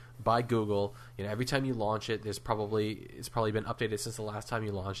updated by Google. Every time you launch it, it's probably been updated since the last time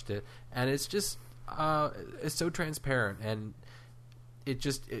you launched it. And it's just, it's so transparent, and it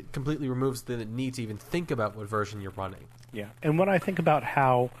completely removes the need to even think about what version you're running. Yeah, and when I think about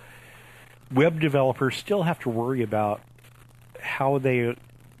how web developers still have to worry about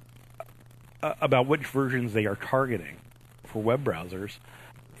about which versions they are targeting for web browsers,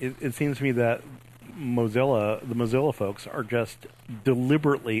 it seems to me that the Mozilla folks are just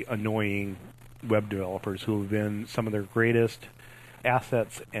deliberately annoying web developers who have been some of their greatest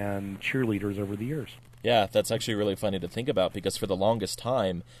assets and cheerleaders over the years. Yeah, that's actually really funny to think about, because for the longest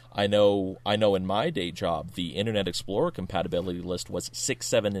time, I know in my day job, the Internet Explorer compatibility list was 6,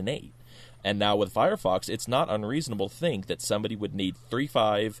 7, and 8. And now with Firefox, it's not unreasonable to think that somebody would need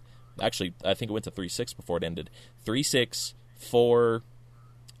 3.5, actually, I think it went to 3.6 before it ended, 3.6, 4,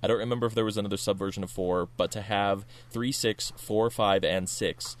 I don't remember if there was another subversion of 4, but to have 3.6, 4, 5, and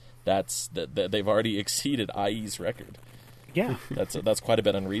 6, they've already exceeded IE's record. Yeah. That's quite a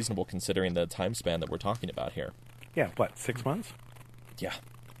bit unreasonable considering the time span that we're talking about here. Yeah, 6 months? Yeah.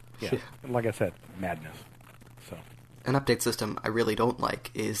 Yeah. Like I said, madness. So an update system I really don't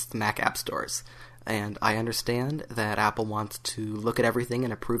like is the Mac app stores. And I understand that Apple wants to look at everything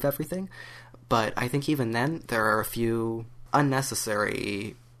and approve everything, but I think even then there are a few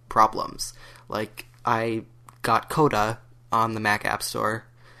unnecessary problems. Like, I got Coda on the Mac App Store,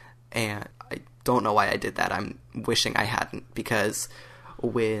 and I don't know why I did that. I'm wishing I hadn't, because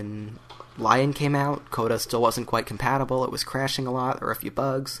when Lion came out, Coda still wasn't quite compatible. It was crashing a lot. There were a few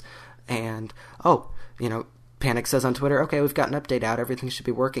bugs. And, Panic says on Twitter, okay, we've got an update out. Everything should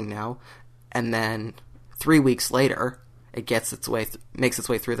be working now. and then 3 weeks later, it makes its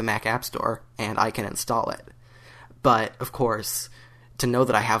way through the Mac App Store, and I can install it. But, of course, to know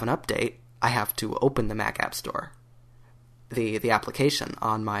that I have an update, I have to open the Mac App Store, the application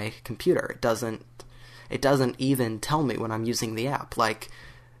on my computer. It doesn't even tell me when I'm using the app. Like,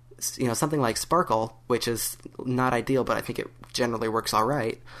 something like Sparkle, which is not ideal, but I think it generally works all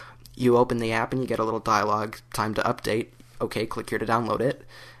right. You open the app and you get a little dialogue, time to update. Okay, click here to download it.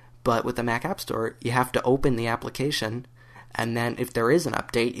 But with the Mac App Store, you have to open the application, and then if there is an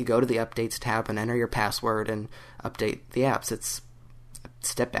update, you go to the Updates tab and enter your password and update the apps. It's a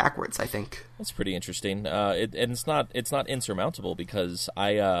step backwards, I think. That's pretty interesting. And it's not insurmountable, because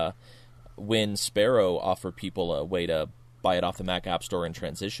when Sparrow offered people a way to buy it off the Mac App Store in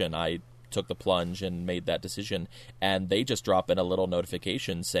transition, I took the plunge and made that decision, and they just drop in a little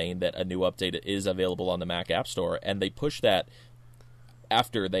notification saying that a new update is available on the Mac App Store, and they push that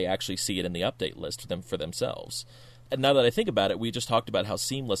after they actually see it in the update list for themselves. And now that I think about it, we just talked about how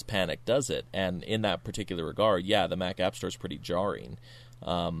seamless Panic does it, and in that particular regard, yeah, the Mac App Store is pretty jarring.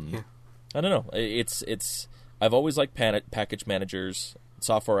 I don't know. It's I've always liked package managers,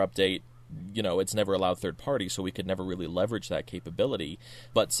 software update. It's never allowed third party, so we could never really leverage that capability.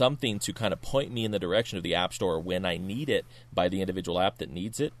 But something to kind of point me in the direction of the App Store when I need it by the individual app that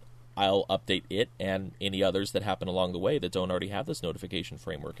needs it, I'll update it and any others that happen along the way that don't already have this notification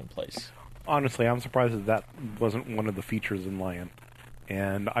framework in place. Honestly, I'm surprised that wasn't one of the features in Lion.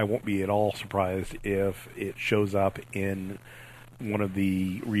 And I won't be at all surprised if it shows up in one of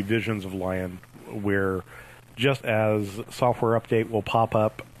the revisions of Lion, where just as software update will pop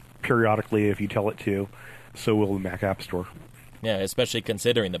up periodically if you tell it to, so will the Mac App Store. Yeah, especially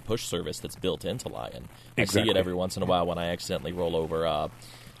considering the push service that's built into Lion. Exactly. I see it every once in a while when I accidentally roll over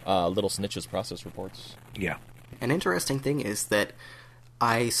Little Snitch's process reports. Yeah. An interesting thing is that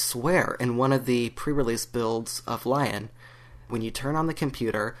I swear in one of the pre-release builds of Lion, when you turn on the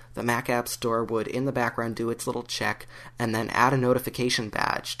computer, the Mac App Store would, in the background, do its little check and then add a notification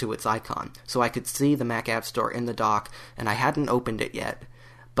badge to its icon. So I could see the Mac App Store in the dock, and I hadn't opened it yet,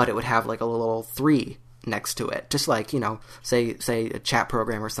 but it would have like a little 3 next to it. Just like, say a chat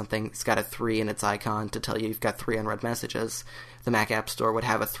program or something, it's got a 3 in its icon to tell you you've got 3 unread messages. The Mac App Store would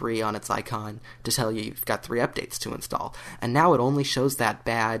have a 3 on its icon to tell you you've got 3 updates to install. And now it only shows that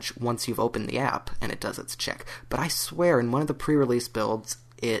badge once you've opened the app, and it does its check. But I swear in one of the pre-release builds,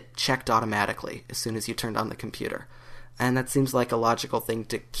 it checked automatically as soon as you turned on the computer. And that seems like a logical thing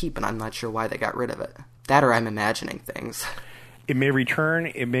to keep, and I'm not sure why they got rid of it. That or I'm imagining things. It may return.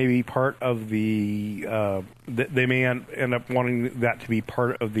 It may be part of the... they may end up wanting that to be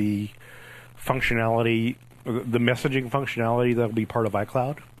part of the functionality, the messaging functionality that will be part of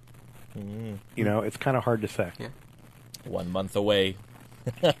iCloud. It's kind of hard to say. Yeah. 1 month away.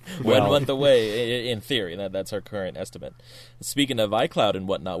 1 month away, in theory. That's our current estimate. Speaking of iCloud and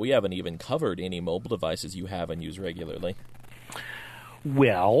whatnot, we haven't even covered any mobile devices you have and use regularly.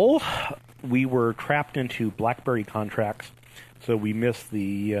 Well, we were trapped into BlackBerry contracts, so we missed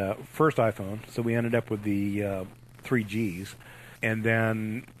the first iPhone, so we ended up with the 3Gs, and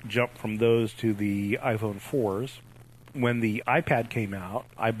then jumped from those to the iPhone 4s. When the iPad came out,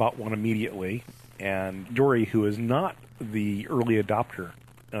 I bought one immediately, and Dory, who is not the early adopter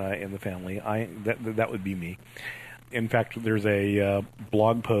in the family, that would be me. In fact, there's a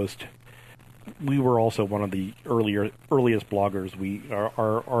blog post. We were also one of the earliest bloggers.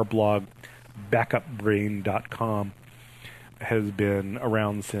 Our blog, backupbrain.com, has been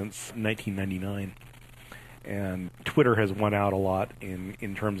around since 1999. And Twitter has won out a lot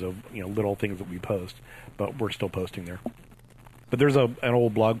in terms of little things that we post, but we're still posting there. But there's an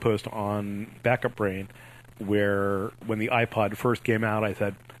old blog post on Backup Brain where when the iPod first came out, I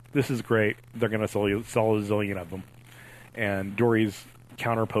said, "This is great. They're going to sell a zillion of them." And Dory's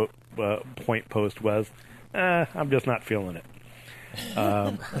counterpoint post was, "I'm just not feeling it."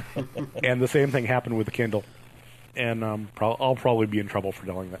 And the same thing happened with the Kindle. And I'll probably be in trouble for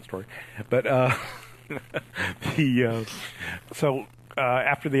telling that story, but. So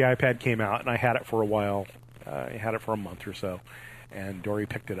after the iPad came out, and I had it for a while, I had it for a month or so, and Dory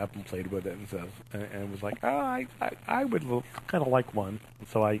picked it up and played with it and was like, I would kind of like one.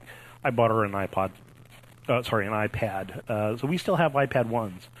 So I bought her an iPad. So we still have iPad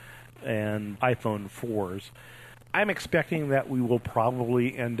 1s and iPhone 4s. I'm expecting that we will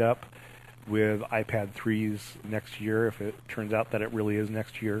probably end up with iPad 3s next year, if it turns out that it really is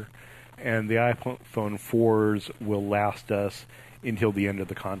next year. And the iPhone 4s will last us until the end of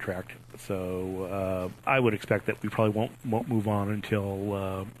the contract. So I would expect that we probably won't move on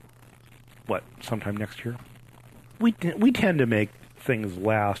until sometime next year. We tend to make things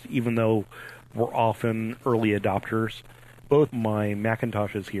last, even though we're often early adopters. Both my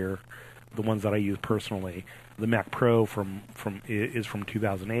Macintoshes here, the ones that I use personally, the Mac Pro is from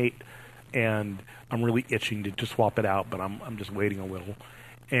 2008, and I'm really itching to swap it out, but I'm just waiting a little.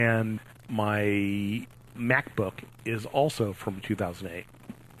 And my MacBook is also from 2008.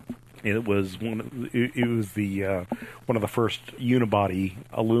 It was one of the first unibody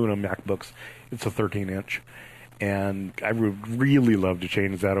aluminum MacBooks. It's a 13-inch, and I would really love to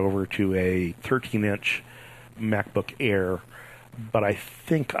change that over to a 13-inch MacBook Air, but I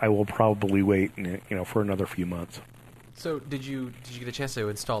think I will probably wait, for another few months. So, did you get a chance to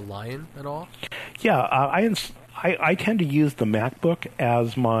install Lion at all? Yeah, I tend to use the MacBook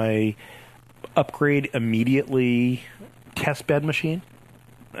as my upgrade immediately test bed machine,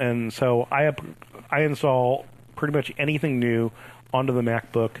 and so I install pretty much anything new onto the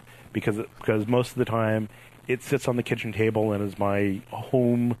MacBook because most of the time it sits on the kitchen table and is my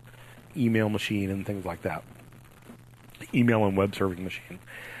home email machine and things like that. Email and web serving machine.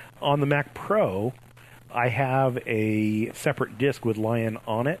 On the Mac Pro, I have a separate disk with Lion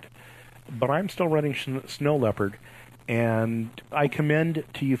on it, but I'm still running Snow Leopard, and I commend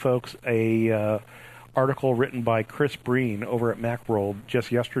to you folks a article written by Chris Breen over at Macworld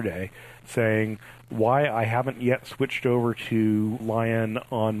just yesterday saying why I haven't yet switched over to Lion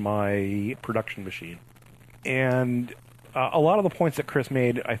on my production machine. And a lot of the points that Chris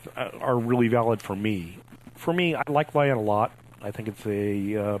made are really valid for me. For me, I like Lion a lot. I think it's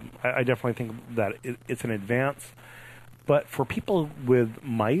I definitely think that it's an advance. But for people with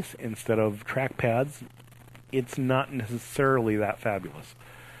mice instead of trackpads, it's not necessarily that fabulous.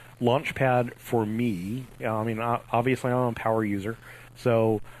 Launchpad for me, obviously I'm a power user,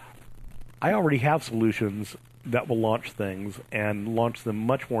 so I already have solutions that will launch things and launch them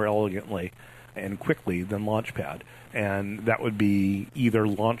much more elegantly and quickly than Launchpad. And that would be either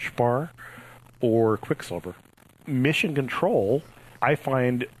LaunchBar or Quicksilver. Mission Control, I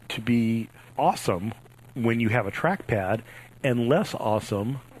find to be awesome when you have a trackpad and less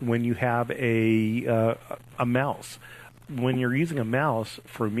awesome when you have a mouse. When you're using a mouse,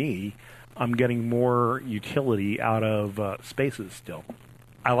 for me, I'm getting more utility out of Spaces still.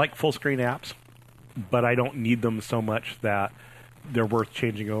 I like full screen apps, but I don't need them so much that they're worth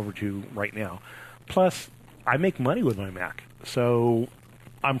changing over to right now. Plus, I make money with my Mac, so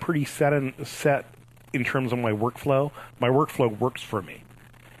I'm pretty set in terms of my workflow. My workflow works for me.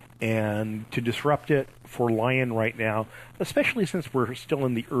 And to disrupt it for Lion right now, especially since we're still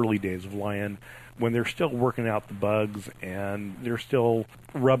in the early days of Lion, when they're still working out the bugs and they're still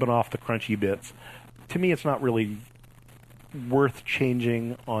rubbing off the crunchy bits, to me it's not really worth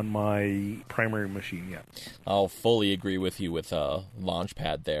changing on my primary machine yet. I'll fully agree with you with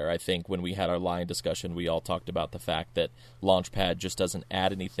Launchpad there. I think when we had our Lion discussion, we all talked about the fact that Launchpad just doesn't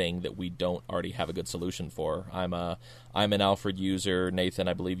add anything that we don't already have a good solution for. I'm an Alfred user. Nathan,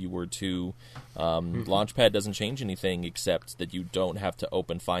 I believe you were too. Launchpad doesn't change anything except that you don't have to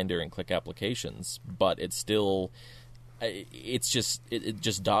open Finder and click applications, but it's still... It's just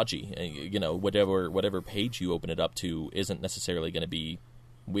dodgy. Whatever page you open it up to isn't necessarily going to be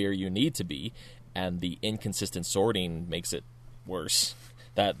where you need to be, and the inconsistent sorting makes it worse.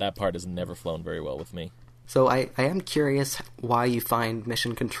 That part has never flown very well with me. So I am curious why you find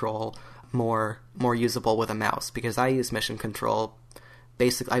Mission Control more usable with a mouse, because I use Mission Control.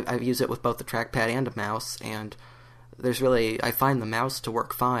 Basically, I've used it with both the trackpad and a mouse, and I find the mouse to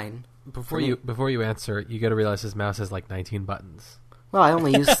work fine. Before you answer, you got to realize his mouse has like 19 buttons. Well, I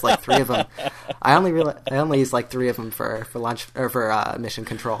only use like 3 of them. I only use like 3 of them for launch or for Mission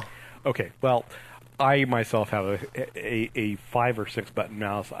Control. Okay, well, I myself have a 5 or 6 button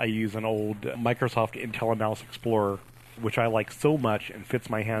mouse. I use an old Microsoft IntelliMouse Explorer, which I like so much and fits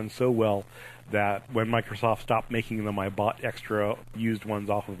my hand so well that when Microsoft stopped making them, I bought extra used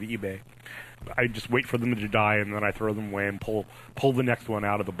ones off of eBay. I just wait for them to die, and then I throw them away and pull the next one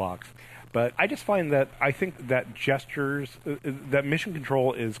out of the box. But I just find that I think that that Mission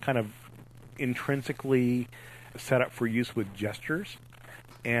Control is kind of intrinsically set up for use with gestures,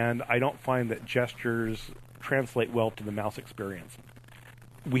 and I don't find that gestures translate well to the mouse experience.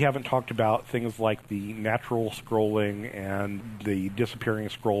 We haven't talked about things like the natural scrolling and the disappearing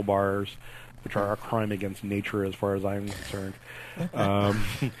scroll bars, which are a crime against nature as far as I'm concerned.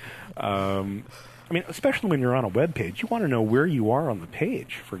 Especially when you're on a web page, you want to know where you are on the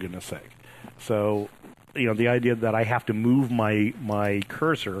page, for goodness sake. So, the idea that I have to move my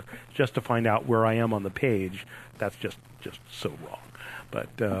cursor just to find out where I am on the page, that's just so wrong. But,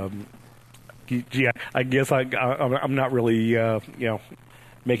 I guess I'm not really,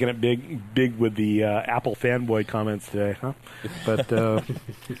 Making it big with the Apple fanboy comments today, huh? But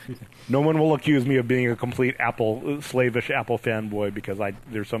no one will accuse me of being a complete slavish Apple fanboy because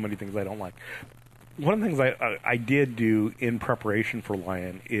there's so many things I don't like. One of the things I did do in preparation for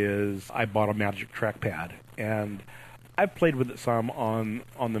Lion is I bought a Magic Trackpad, and I've played with it some on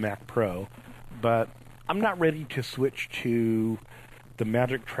the Mac Pro, but I'm not ready to switch to the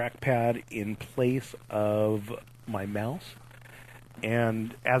Magic Trackpad in place of my mouse.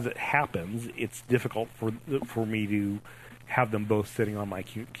 And as it happens, it's difficult for me to have them both sitting on my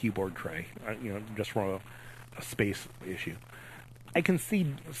keyboard tray, just from a space issue. I can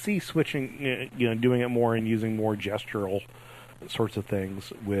see switching, doing it more and using more gestural sorts of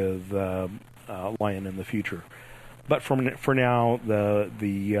things with Lion in the future. But for now,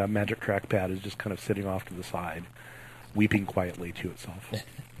 the Magic Trackpad is just kind of sitting off to the side, weeping quietly to itself.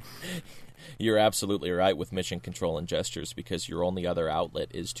 You're absolutely right with mission control and gestures, because your only other outlet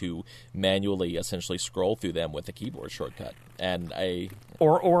is to manually essentially scroll through them with a keyboard shortcut. And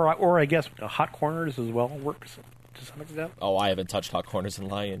or I guess hot corners as well works to some extent. Oh, I haven't touched hot corners in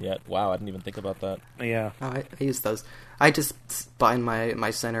Lion yet. Wow, I didn't even think about that. Yeah, I use those. I just bind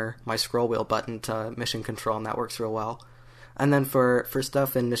my scroll wheel button to mission control, and that works real well. And then for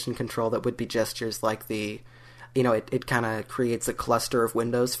stuff in mission control that would be gestures, like it kind of creates a cluster of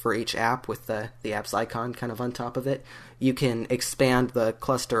windows for each app with the app's icon kind of on top of it. You can expand the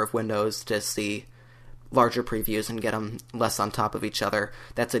cluster of windows to see larger previews and get them less on top of each other.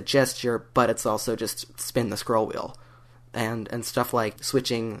 That's a gesture, but it's also just spin the scroll wheel. And stuff like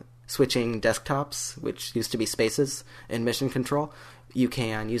switching desktops, which used to be spaces in mission control, you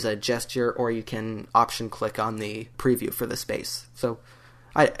can use a gesture or you can option click on the preview for the space. So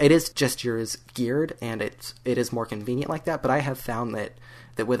it is gestures geared, and it is more convenient like that. But I have found that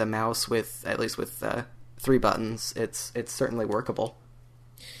with a mouse, at least with 3 buttons, it's certainly workable.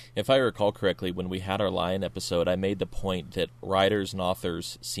 If I recall correctly, when we had our Lion episode, I made the point that writers and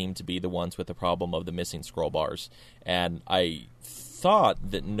authors seem to be the ones with the problem of the missing scroll bars, and I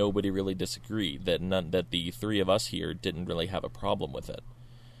thought that nobody really disagreed, that the 3 of us here didn't really have a problem with it.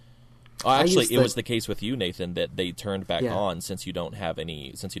 Actually, it was the case with you, Nathan, that they turned back on since you don't have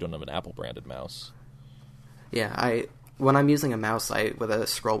an Apple branded mouse. Yeah, when I'm using a mouse, with a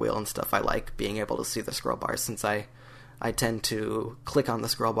scroll wheel and stuff, I like being able to see the scroll bar, since I tend to click on the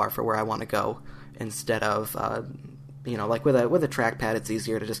scroll bar for where I want to go instead of like with a trackpad, it's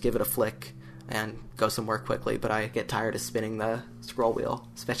easier to just give it a flick and go somewhere quickly. But I get tired of spinning the scroll wheel,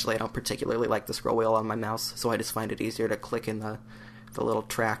 especially I don't particularly like the scroll wheel on my mouse, so I just find it easier to click in the little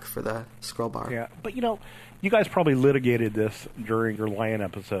track for the scroll bar. Yeah, but you guys probably litigated this during your Lion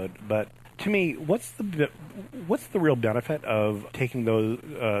episode, but to me, what's the real benefit of taking those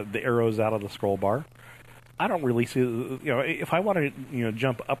the arrows out of the scroll bar? I don't really see, if I want to,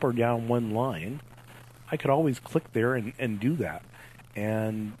 jump up or down one line, I could always click there and do that.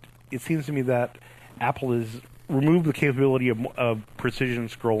 And it seems to me that Apple has removed the capability of precision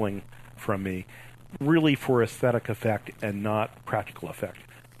scrolling from me, really for aesthetic effect and not practical effect.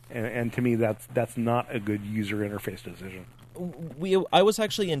 And to me, that's not a good user interface decision. I was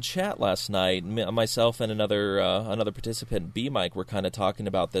actually in chat last night. Myself and another participant, B-Mike, were kind of talking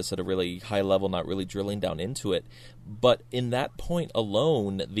about this at a really high level, not really drilling down into it. But in that point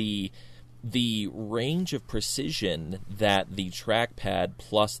alone, the range of precision that the trackpad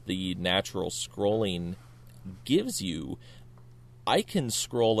plus the natural scrolling gives you, I can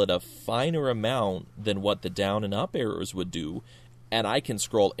scroll at a finer amount than what the down and up arrows would do, and I can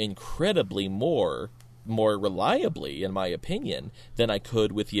scroll incredibly more reliably, in my opinion, than I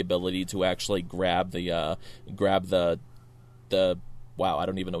could with the ability to actually grab the wow, I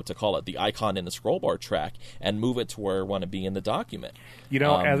don't even know what to call it, the icon in the scroll bar track and move it to where I want to be in the document.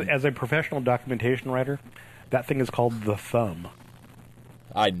 As a professional documentation writer, that thing is called the thumb.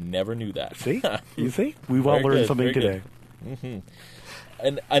 I never knew that. See? You see? We've all learned something today. Mm-hmm.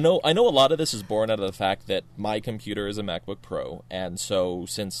 And I know a lot of this is born out of the fact that my computer is a MacBook Pro, and so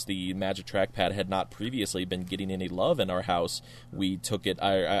since the Magic Trackpad had not previously been getting any love in our house, we took it.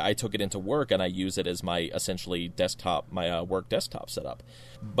 I took it into work, and I use it as my essentially desktop, my work desktop setup.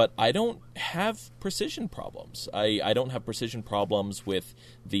 But I don't have precision problems. I don't have precision problems with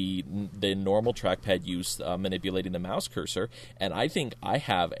the normal trackpad use manipulating the mouse cursor, and I think I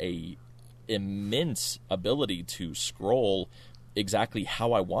have a immense ability to scroll exactly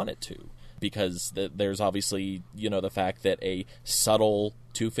how I want it to, because there's obviously the fact that a subtle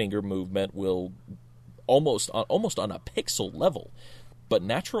 2-finger movement will almost on a pixel level, but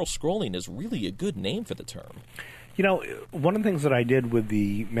natural scrolling is really a good name for the term. One of the things that I did with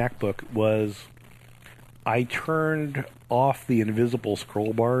the MacBook was I turned off the invisible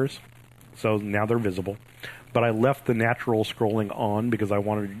scroll bars, so now they're visible. But I left the natural scrolling on because I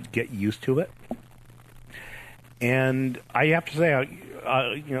wanted to get used to it. And I have to say,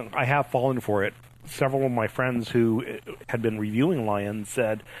 I have fallen for it. Several of my friends who had been reviewing Lion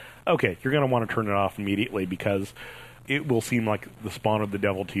said, okay, you're going to want to turn it off immediately because it will seem like the spawn of the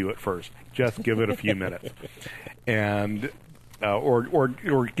devil to you at first. Just give it a few minutes. And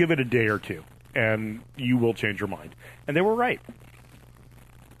or give it a day or two, and you will change your mind. And they were right.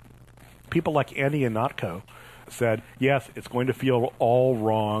 People like Andy Ihnatko said, yes, it's going to feel all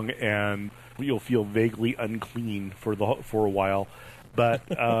wrong, and you'll feel vaguely unclean for a while. But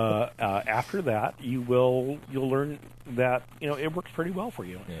after that, you'll learn that it works pretty well for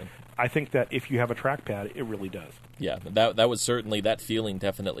you. Yeah. I think that if you have a trackpad, it really does. Yeah, that was certainly, that feeling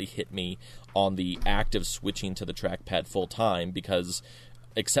definitely hit me on the act of switching to the trackpad full time, because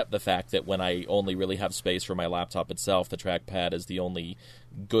except the fact that when I only really have space for my laptop itself, the trackpad is the only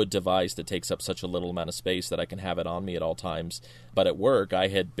good device that takes up such a little amount of space that I can have it on me at all times. But at work, I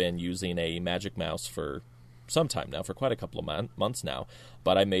had been using a Magic Mouse for some time now, for quite a couple of months now,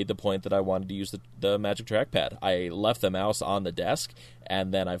 but I made the point that I wanted to use the Magic Trackpad. I left the mouse on the desk,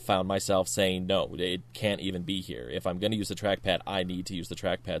 and then I found myself saying, no, it can't even be here. If I'm going to use the trackpad, I need to use the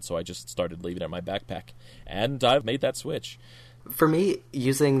trackpad, so I just started leaving it in my backpack, and I've made that switch. For me,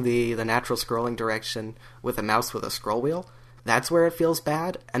 using the natural scrolling direction with a mouse with a scroll wheel, that's where it feels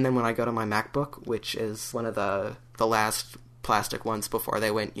bad, and then when I go to my MacBook, which is one of the last plastic ones before they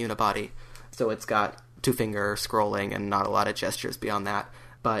went unibody, so it's got two-finger scrolling and not a lot of gestures beyond that.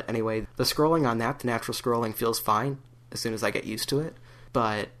 But anyway, the scrolling on that, the natural scrolling, feels fine as soon as I get used to it.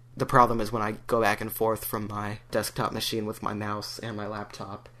 But the problem is when I go back and forth from my desktop machine with my mouse and my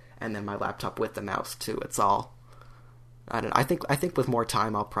laptop, and then my laptop with the mouse too. It's all... I think with more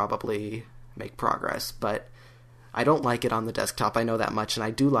time I'll probably make progress, but I don't like it on the desktop, I know that much, and I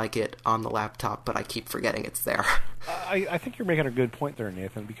do like it on the laptop, but I keep forgetting it's there. I think you're making a good point there,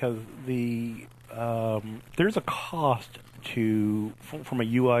 Nathan, because there's a cost to, from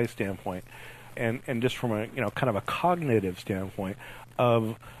a UI standpoint, and just from a kind of a cognitive standpoint,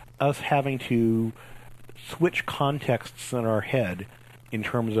 of us having to switch contexts in our head in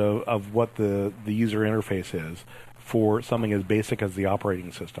terms of what the user interface is for something as basic as the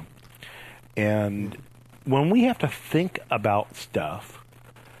operating system. And when we have to think about stuff,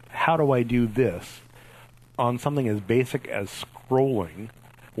 how do I do this on something as basic as scrolling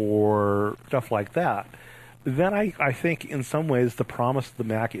or stuff like that, then I think in some ways the promise of the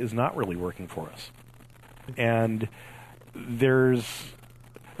Mac is not really working for us. And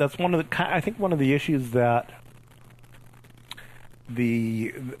that's one of the issues that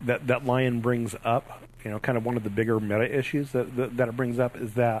that Lion brings up, kind of one of the bigger meta issues that it brings up,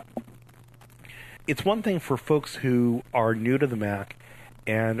 is that it's one thing for folks who are new to the Mac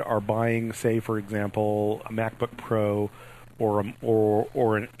and are buying, say, for example, a MacBook Pro or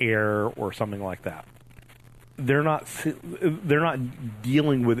an Air or something like that. They're not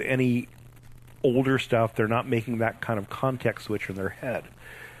dealing with any older stuff. They're not making that kind of context switch in their head.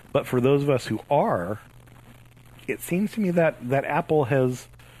 But for those of us who are, it seems to me that Apple has,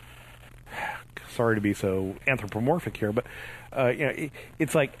 sorry to be so anthropomorphic here, but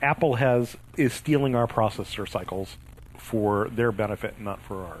it's like Apple is stealing our processor cycles for their benefit, not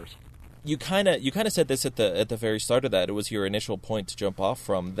for ours. You kind of said this at the very start of that. It was your initial point to jump off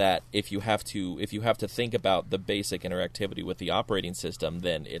from, that if you have to think about the basic interactivity with the operating system,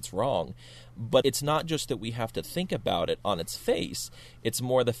 then it's wrong. But it's not just that we have to think about it on its face. It's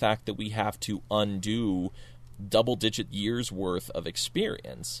more the fact that we have to undo double-digit years worth of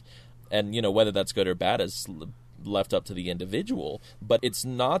experience. And, whether that's good or bad is left up to the individual. But it's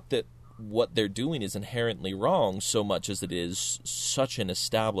not that what they're doing is inherently wrong so much as it is such an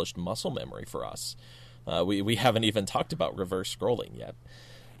established muscle memory for us. We haven't even talked about reverse scrolling yet.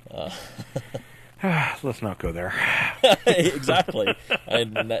 Let's not go there. Exactly.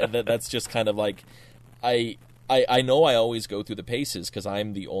 And that's just kind of like, I know I always go through the paces because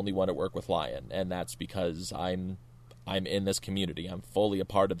I'm the only one at work with Lion, and that's because I'm in this community. I'm fully a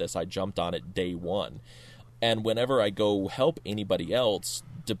part of this. I jumped on it day one. And whenever I go help anybody else,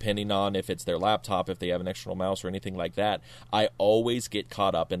 depending on if it's their laptop, if they have an external mouse or anything like that, I always get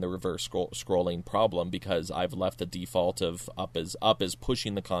caught up in the reverse scrolling problem because I've left the default of up as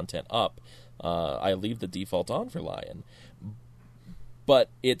pushing the content up. I leave the default on for Lion. But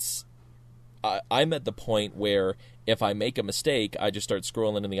I'm at the point where if I make a mistake, I just start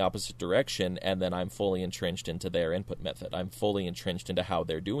scrolling in the opposite direction, and then I'm fully entrenched into their input method. I'm fully entrenched into how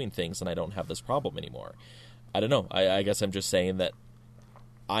they're doing things, and I don't have this problem anymore. I don't know. I guess I'm just saying that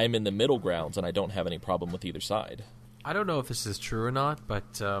I'm in the middle grounds and I don't have any problem with either side. I don't know if this is true or not,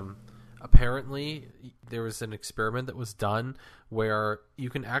 but apparently there was an experiment that was done where you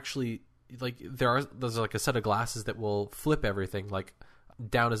can actually, like, there's like a set of glasses that will flip everything, like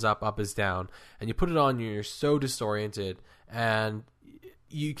down is up is down, and you put it on, you're so disoriented and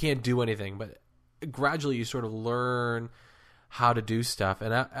you can't do anything, but gradually you sort of learn how to do stuff,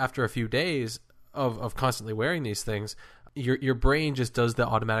 and after a few days of constantly wearing these things, your brain just does the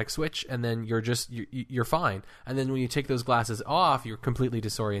automatic switch, and then you're fine. And then when you take those glasses off, you're completely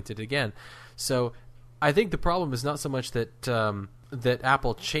disoriented again. So I think the problem is not so much that that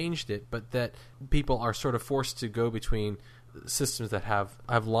Apple changed it, but that people are sort of forced to go between systems that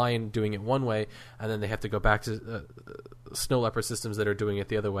have Lion doing it one way, and then they have to go back to Snow Leopard systems that are doing it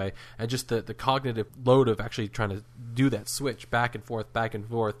the other way, and just the cognitive load of actually trying to do that switch back and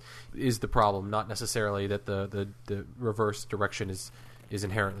forth is the problem, not necessarily that the reverse direction is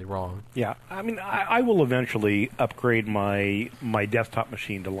inherently wrong. Yeah, I mean, I will eventually upgrade my desktop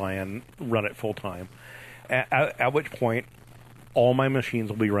machine to Lion, run it full time, at which point all my machines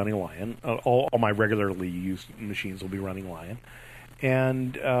will be running Lion. All my regularly used machines will be running Lion,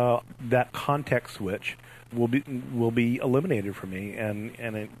 and that context switch will be eliminated for me.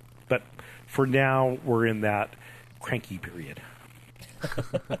 But for now, we're in that cranky period.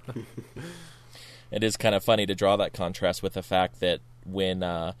 It is kind of funny to draw that contrast with the fact that when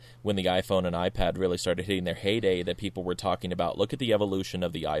the iPhone and iPad really started hitting their heyday, that people were talking about, look at the evolution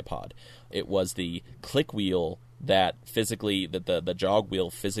of the iPod. It was the click wheel that physically, that the jog wheel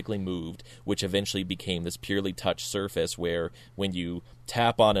physically moved, which eventually became this purely touch surface where when you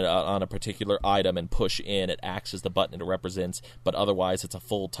tap on a particular item and push in, it acts as the button it represents, but otherwise it's a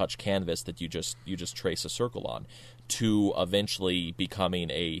full touch canvas that you just trace a circle on, to eventually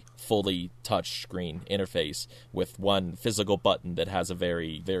becoming a fully touch screen interface with one physical button that has a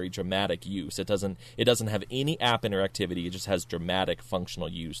very, very dramatic use. It doesn't have any app interactivity, it just has dramatic functional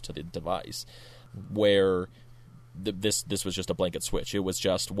use to the device, where this was just a blanket switch. It was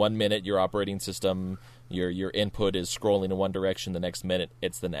just 1 minute your operating system, your input is scrolling in one direction, the next minute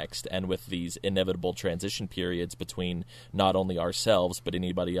it's the next. And with these inevitable transition periods between not only ourselves but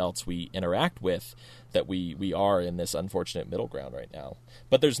anybody else we interact with, that we are in this unfortunate middle ground right now.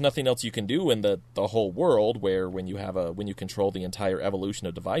 But there's nothing else you can do in the whole world, where when you control the entire evolution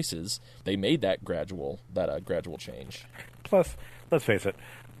of devices, they made that gradual change. Plus, let's face it,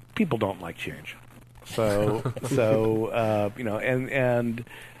 people don't like change. So and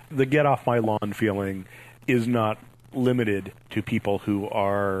the get off my lawn feeling is not limited to people who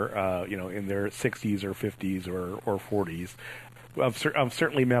are in their 60s or 50s or 40s. I've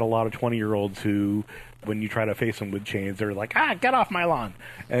certainly met a lot of 20-year-olds who, when you try to face them with chains, they're like, get off my lawn.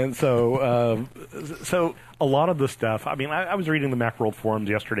 And so a lot of the stuff, I mean, I was reading the Macworld forums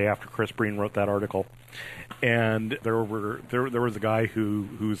yesterday after Chris Breen wrote that article, and there was a guy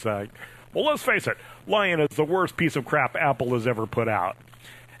who's like, well, let's face it, Lion is the worst piece of crap Apple has ever put out.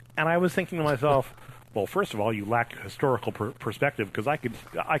 And I was thinking to myself, well, first of all, you lack historical perspective, because I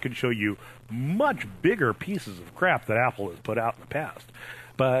could show you much bigger pieces of crap that Apple has put out in the past.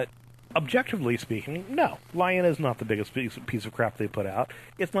 But objectively speaking, no, Lion is not the biggest piece of crap they put out.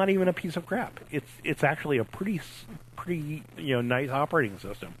 It's not even a piece of crap. It's actually a pretty nice operating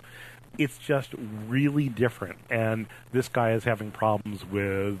system. It's just really different, and this guy is having problems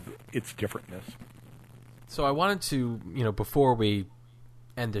with its differentness. So I wanted to, before we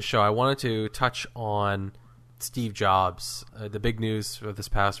end the show, I wanted to touch on Steve Jobs. The big news for this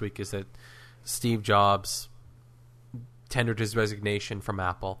past week is that Steve Jobs tendered his resignation from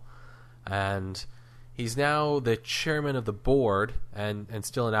Apple, and he's now the chairman of the board and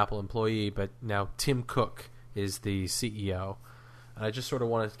still an Apple employee, but now Tim Cook is the CEO. And I just sort of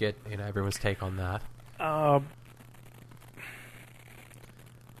wanted to get everyone's take on that.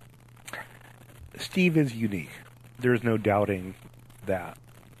 Steve is unique. There's no doubting that.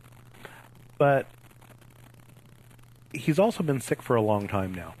 But he's also been sick for a long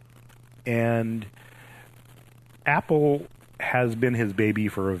time now. And Apple has been his baby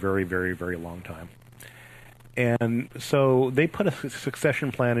for a very, very, very long time. And so they put a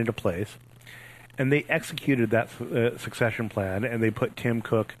succession plan into place. And they executed that succession plan, and they put Tim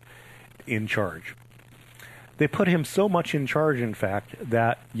Cook in charge. They put him so much in charge, in fact,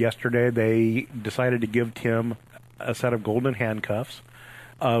 that yesterday they decided to give Tim a set of golden handcuffs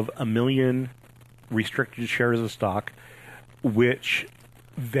of 1 million restricted shares of stock, which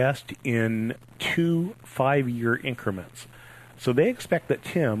vest in 2 5-year increments. So they expect that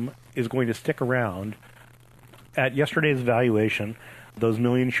Tim is going to stick around. At yesterday's valuation, those 1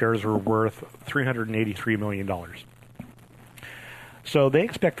 million shares were worth $383 million. So they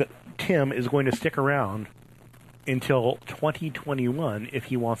expect that Tim is going to stick around until 2021 if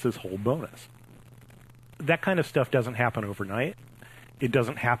he wants his whole bonus. That kind of stuff doesn't happen overnight. It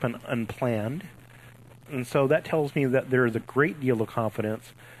doesn't happen unplanned. And so that tells me that there is a great deal of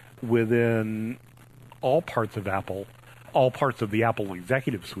confidence within all parts of Apple, all parts of the Apple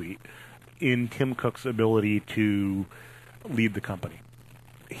executive suite, in Tim Cook's ability to lead the company.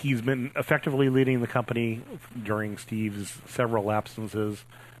 He's been effectively leading the company during Steve's several absences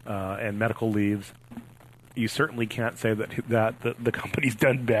and medical leaves. You certainly can't say that the company's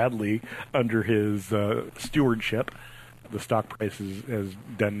done badly under his stewardship. The stock price has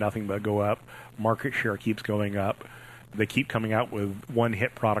done nothing but go up. Market share keeps going up. They keep coming out with one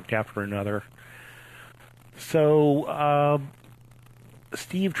hit product after another. So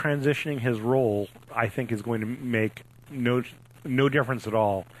Steve transitioning his role, I think, is going to make no difference at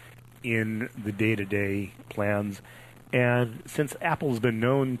all in the day-to-day plans. And since Apple's been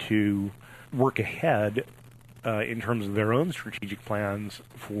known to work ahead in terms of their own strategic plans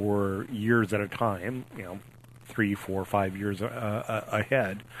for years at a time, 3, 4, 5 years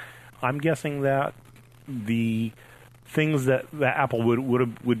ahead, I'm guessing that the things that Apple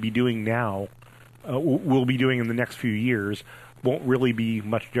would be doing now, will be doing in the next few years, won't really be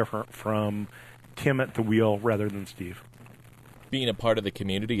much different from Tim at the wheel rather than Steve. Being a part of the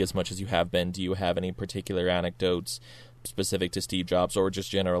community as much as you have been, do you have any particular anecdotes specific to Steve Jobs or just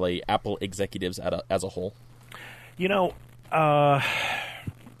generally Apple executives as a whole? One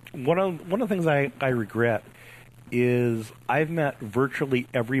of the things I regret is I've met virtually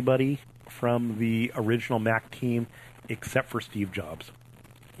everybody from the original Mac team except for Steve Jobs.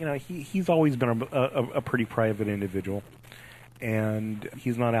 He's always been a pretty private individual, and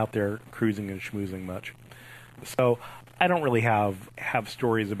he's not out there cruising and schmoozing much. So I don't really have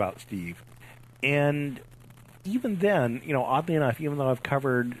stories about Steve. And even then, oddly enough, even though I've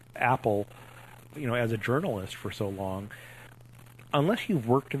covered Apple, as a journalist for so long, unless you've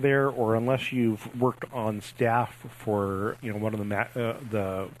worked there or unless you've worked on staff for, one of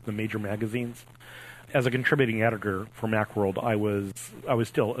the major magazines, as a contributing editor for Macworld, I was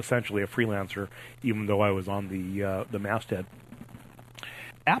still essentially a freelancer, even though I was on the masthead.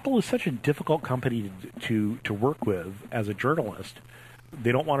 Apple is such a difficult company to work with as a journalist.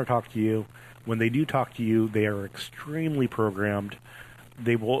 They don't want to talk to you. When they do talk to you, they are extremely programmed.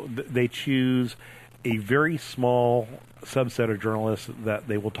 They choose a very small subset of journalists that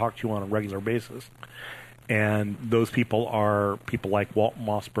they will talk to you on a regular basis. And those people are people like Walt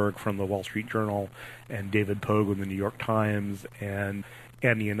Mossberg from the Wall Street Journal and David Pogue of the New York Times and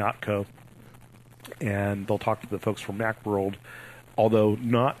Andy Ihnatko. And they'll talk to the folks from Macworld, although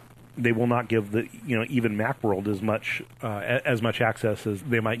they will not give even Macworld as much access as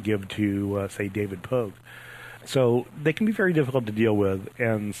they might give to say David Pogue. So they can be very difficult to deal with,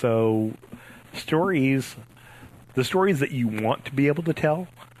 and so the stories that you want to be able to tell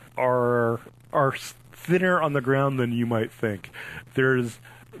are thinner on the ground than you might think. There's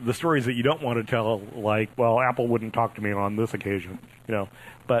the stories that you don't want to tell, like, well, Apple wouldn't talk to me on this occasion,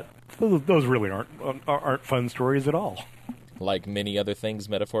 but those really aren't fun stories at all. Like many other things,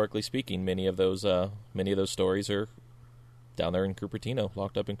 metaphorically speaking, many of those stories are down there in Cupertino,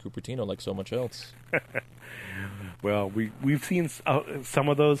 locked up in Cupertino, like so much else. Well, we've seen some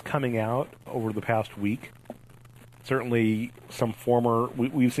of those coming out over the past week. Certainly,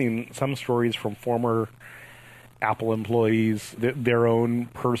 we've seen some stories from former Apple employees, their own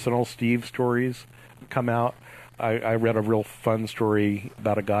personal Steve stories come out. I read a real fun story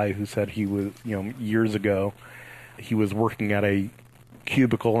about a guy who said he was, years ago, he was working at a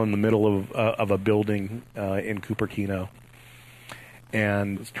cubicle in the middle of a building in Cupertino.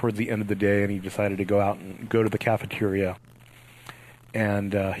 And it was towards the end of the day, and he decided to go out and go to the cafeteria.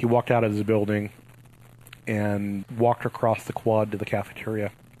 And he walked out of his building and walked across the quad to the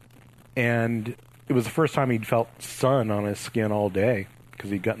cafeteria. And it was the first time he'd felt sun on his skin all day, because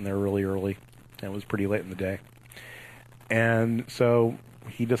he'd gotten there really early, and it was pretty late in the day. And so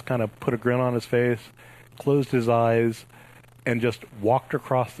he just kind of put a grin on his face, closed his eyes, and just walked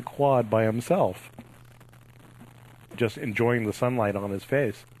across the quad by himself, just enjoying the sunlight on his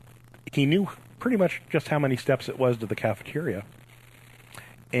face. He knew pretty much just how many steps it was to the cafeteria.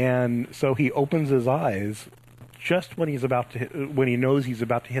 And so he opens his eyes just when when he knows he's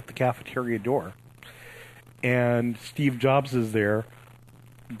about to hit the cafeteria door. And Steve Jobs is there,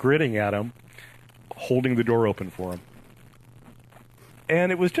 grinning at him, holding the door open for him.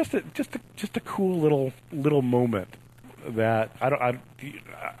 And it was just a cool little moment that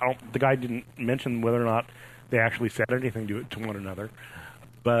the guy didn't mention whether or not they actually said anything to one another,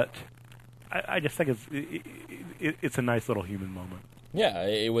 but I just think it's a nice little human moment. Yeah,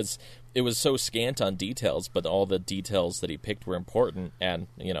 it was so scant on details, but all the details that he picked were important, and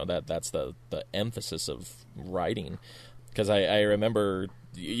that's the emphasis of writing. Because I remember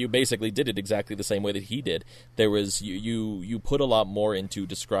you basically did it exactly the same way that he did. There was you put a lot more into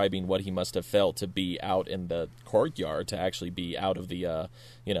describing what he must have felt to be out in the courtyard, to actually be out of the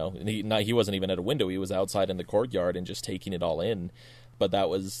he wasn't even at a window, he was outside in the courtyard and just taking it all in. But that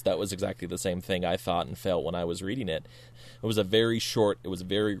was exactly the same thing I thought and felt when I was reading it. It was a very short, it was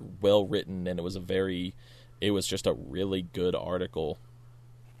very well written, and it was just a really good article,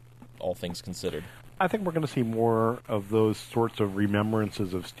 all things considered. I think we're going to see more of those sorts of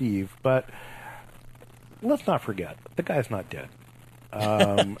remembrances of Steve, but let's not forget, the guy's not dead.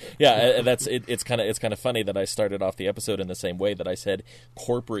 Yeah, it's kind of funny that I started off the episode in the same way that I said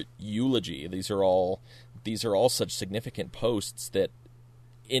corporate eulogy. These are all such significant posts that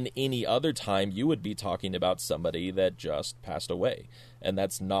in any other time you would be talking about somebody that just passed away, and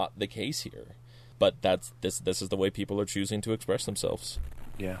that's not the case here. But this is the way people are choosing to express themselves.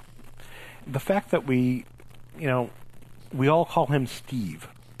 Yeah. The fact that we all call him Steve,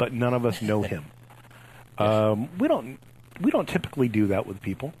 but none of us know him. We don't typically do that with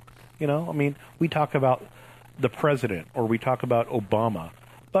people. I mean, we talk about the president or we talk about Obama,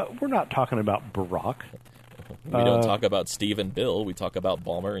 but we're not talking about Barack. We don't talk about Steve and Bill. We talk about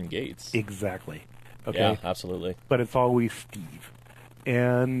Ballmer and Gates. Exactly. Okay. Yeah, absolutely. But it's always Steve,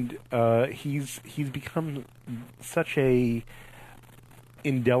 and he's become such a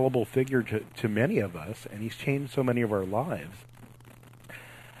indelible figure to many of us, and he's changed so many of our lives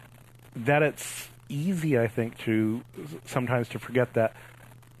that it's easy, I think, to sometimes to forget that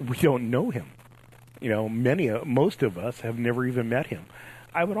we don't know him. Most of us have never even met him.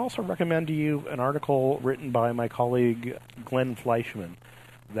 I would also recommend to you an article written by my colleague Glenn Fleischman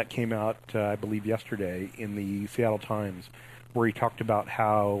that came out, I believe, yesterday in the Seattle Times, where he talked about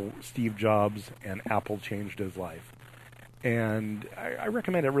how Steve Jobs and Apple changed his life. And I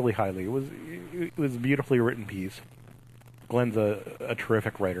recommend it really highly. It was a beautifully written piece. Glenn's a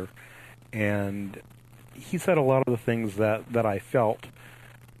terrific writer, and he said a lot of the things that I felt,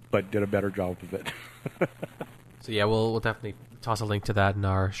 but did a better job of it. So yeah, we'll definitely toss a link to that in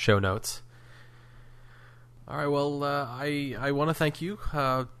our show notes. All right, well, I want to thank you,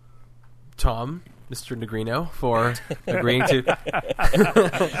 Tom, Mr. Negrino, for agreeing to.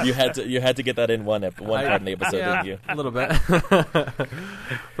 You had to get that in one part in the episode, didn't you? A little bit.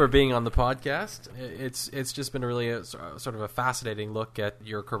 For being on the podcast. It's just been really a sort of a fascinating look at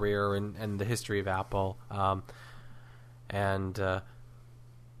your career and the history of Apple, and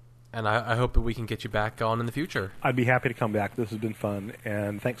I hope that we can get you back on in the future. I'd be happy to come back. This has been fun,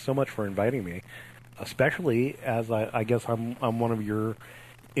 and thanks so much for inviting me, especially as I guess I'm one of your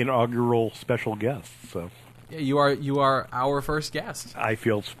inaugural special guests. So yeah, you are our first guest. I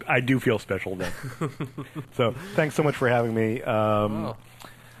do feel special then. So thanks so much for having me.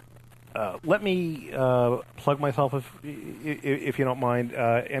 Let me plug myself if you don't mind.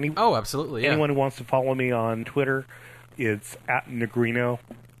 Absolutely. Yeah. Anyone who wants to follow me on Twitter, it's @Negrino,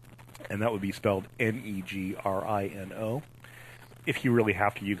 and that would be spelled Negrino. If you really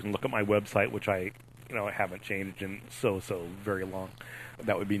have to, you can look at my website, which I haven't changed in so very long.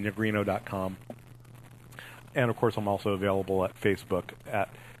 That would be Negrino.com. And, of course, I'm also available at Facebook at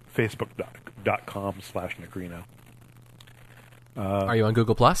facebook.com/Negrino. Are you on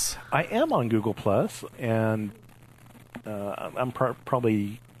Google+? I am on Google+, and I'm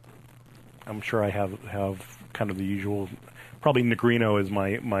I'm sure I have kind of the usual. Probably Negrino is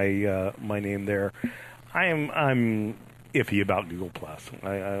my name there. I'm iffy about Google+.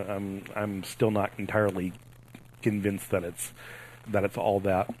 I'm still not entirely convinced that it's all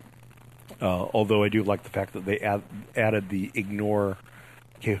that. Although I do like the fact that they added the ignore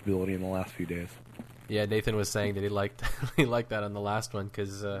capability in the last few days. Yeah, Nathan was saying that he liked that on the last one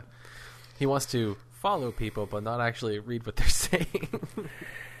because he wants to follow people but not actually read what they're saying.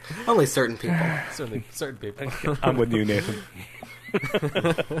 Only certain people. Certainly, certain people. I'm with you, Nathan.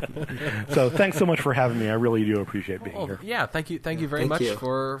 So thanks so much for having me. I really do appreciate being here. Yeah, thank you very much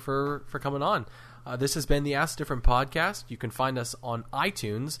for coming on. This has been the Ask Different podcast. You can find us on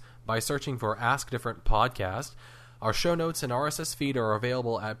iTunes by searching for Ask Different Podcast. Our show notes and RSS feed are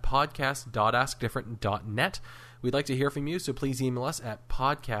available at podcast.askdifferent.net. We'd like to hear from you, so please email us at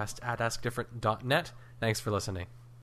podcast@askdifferent.net. Thanks for listening.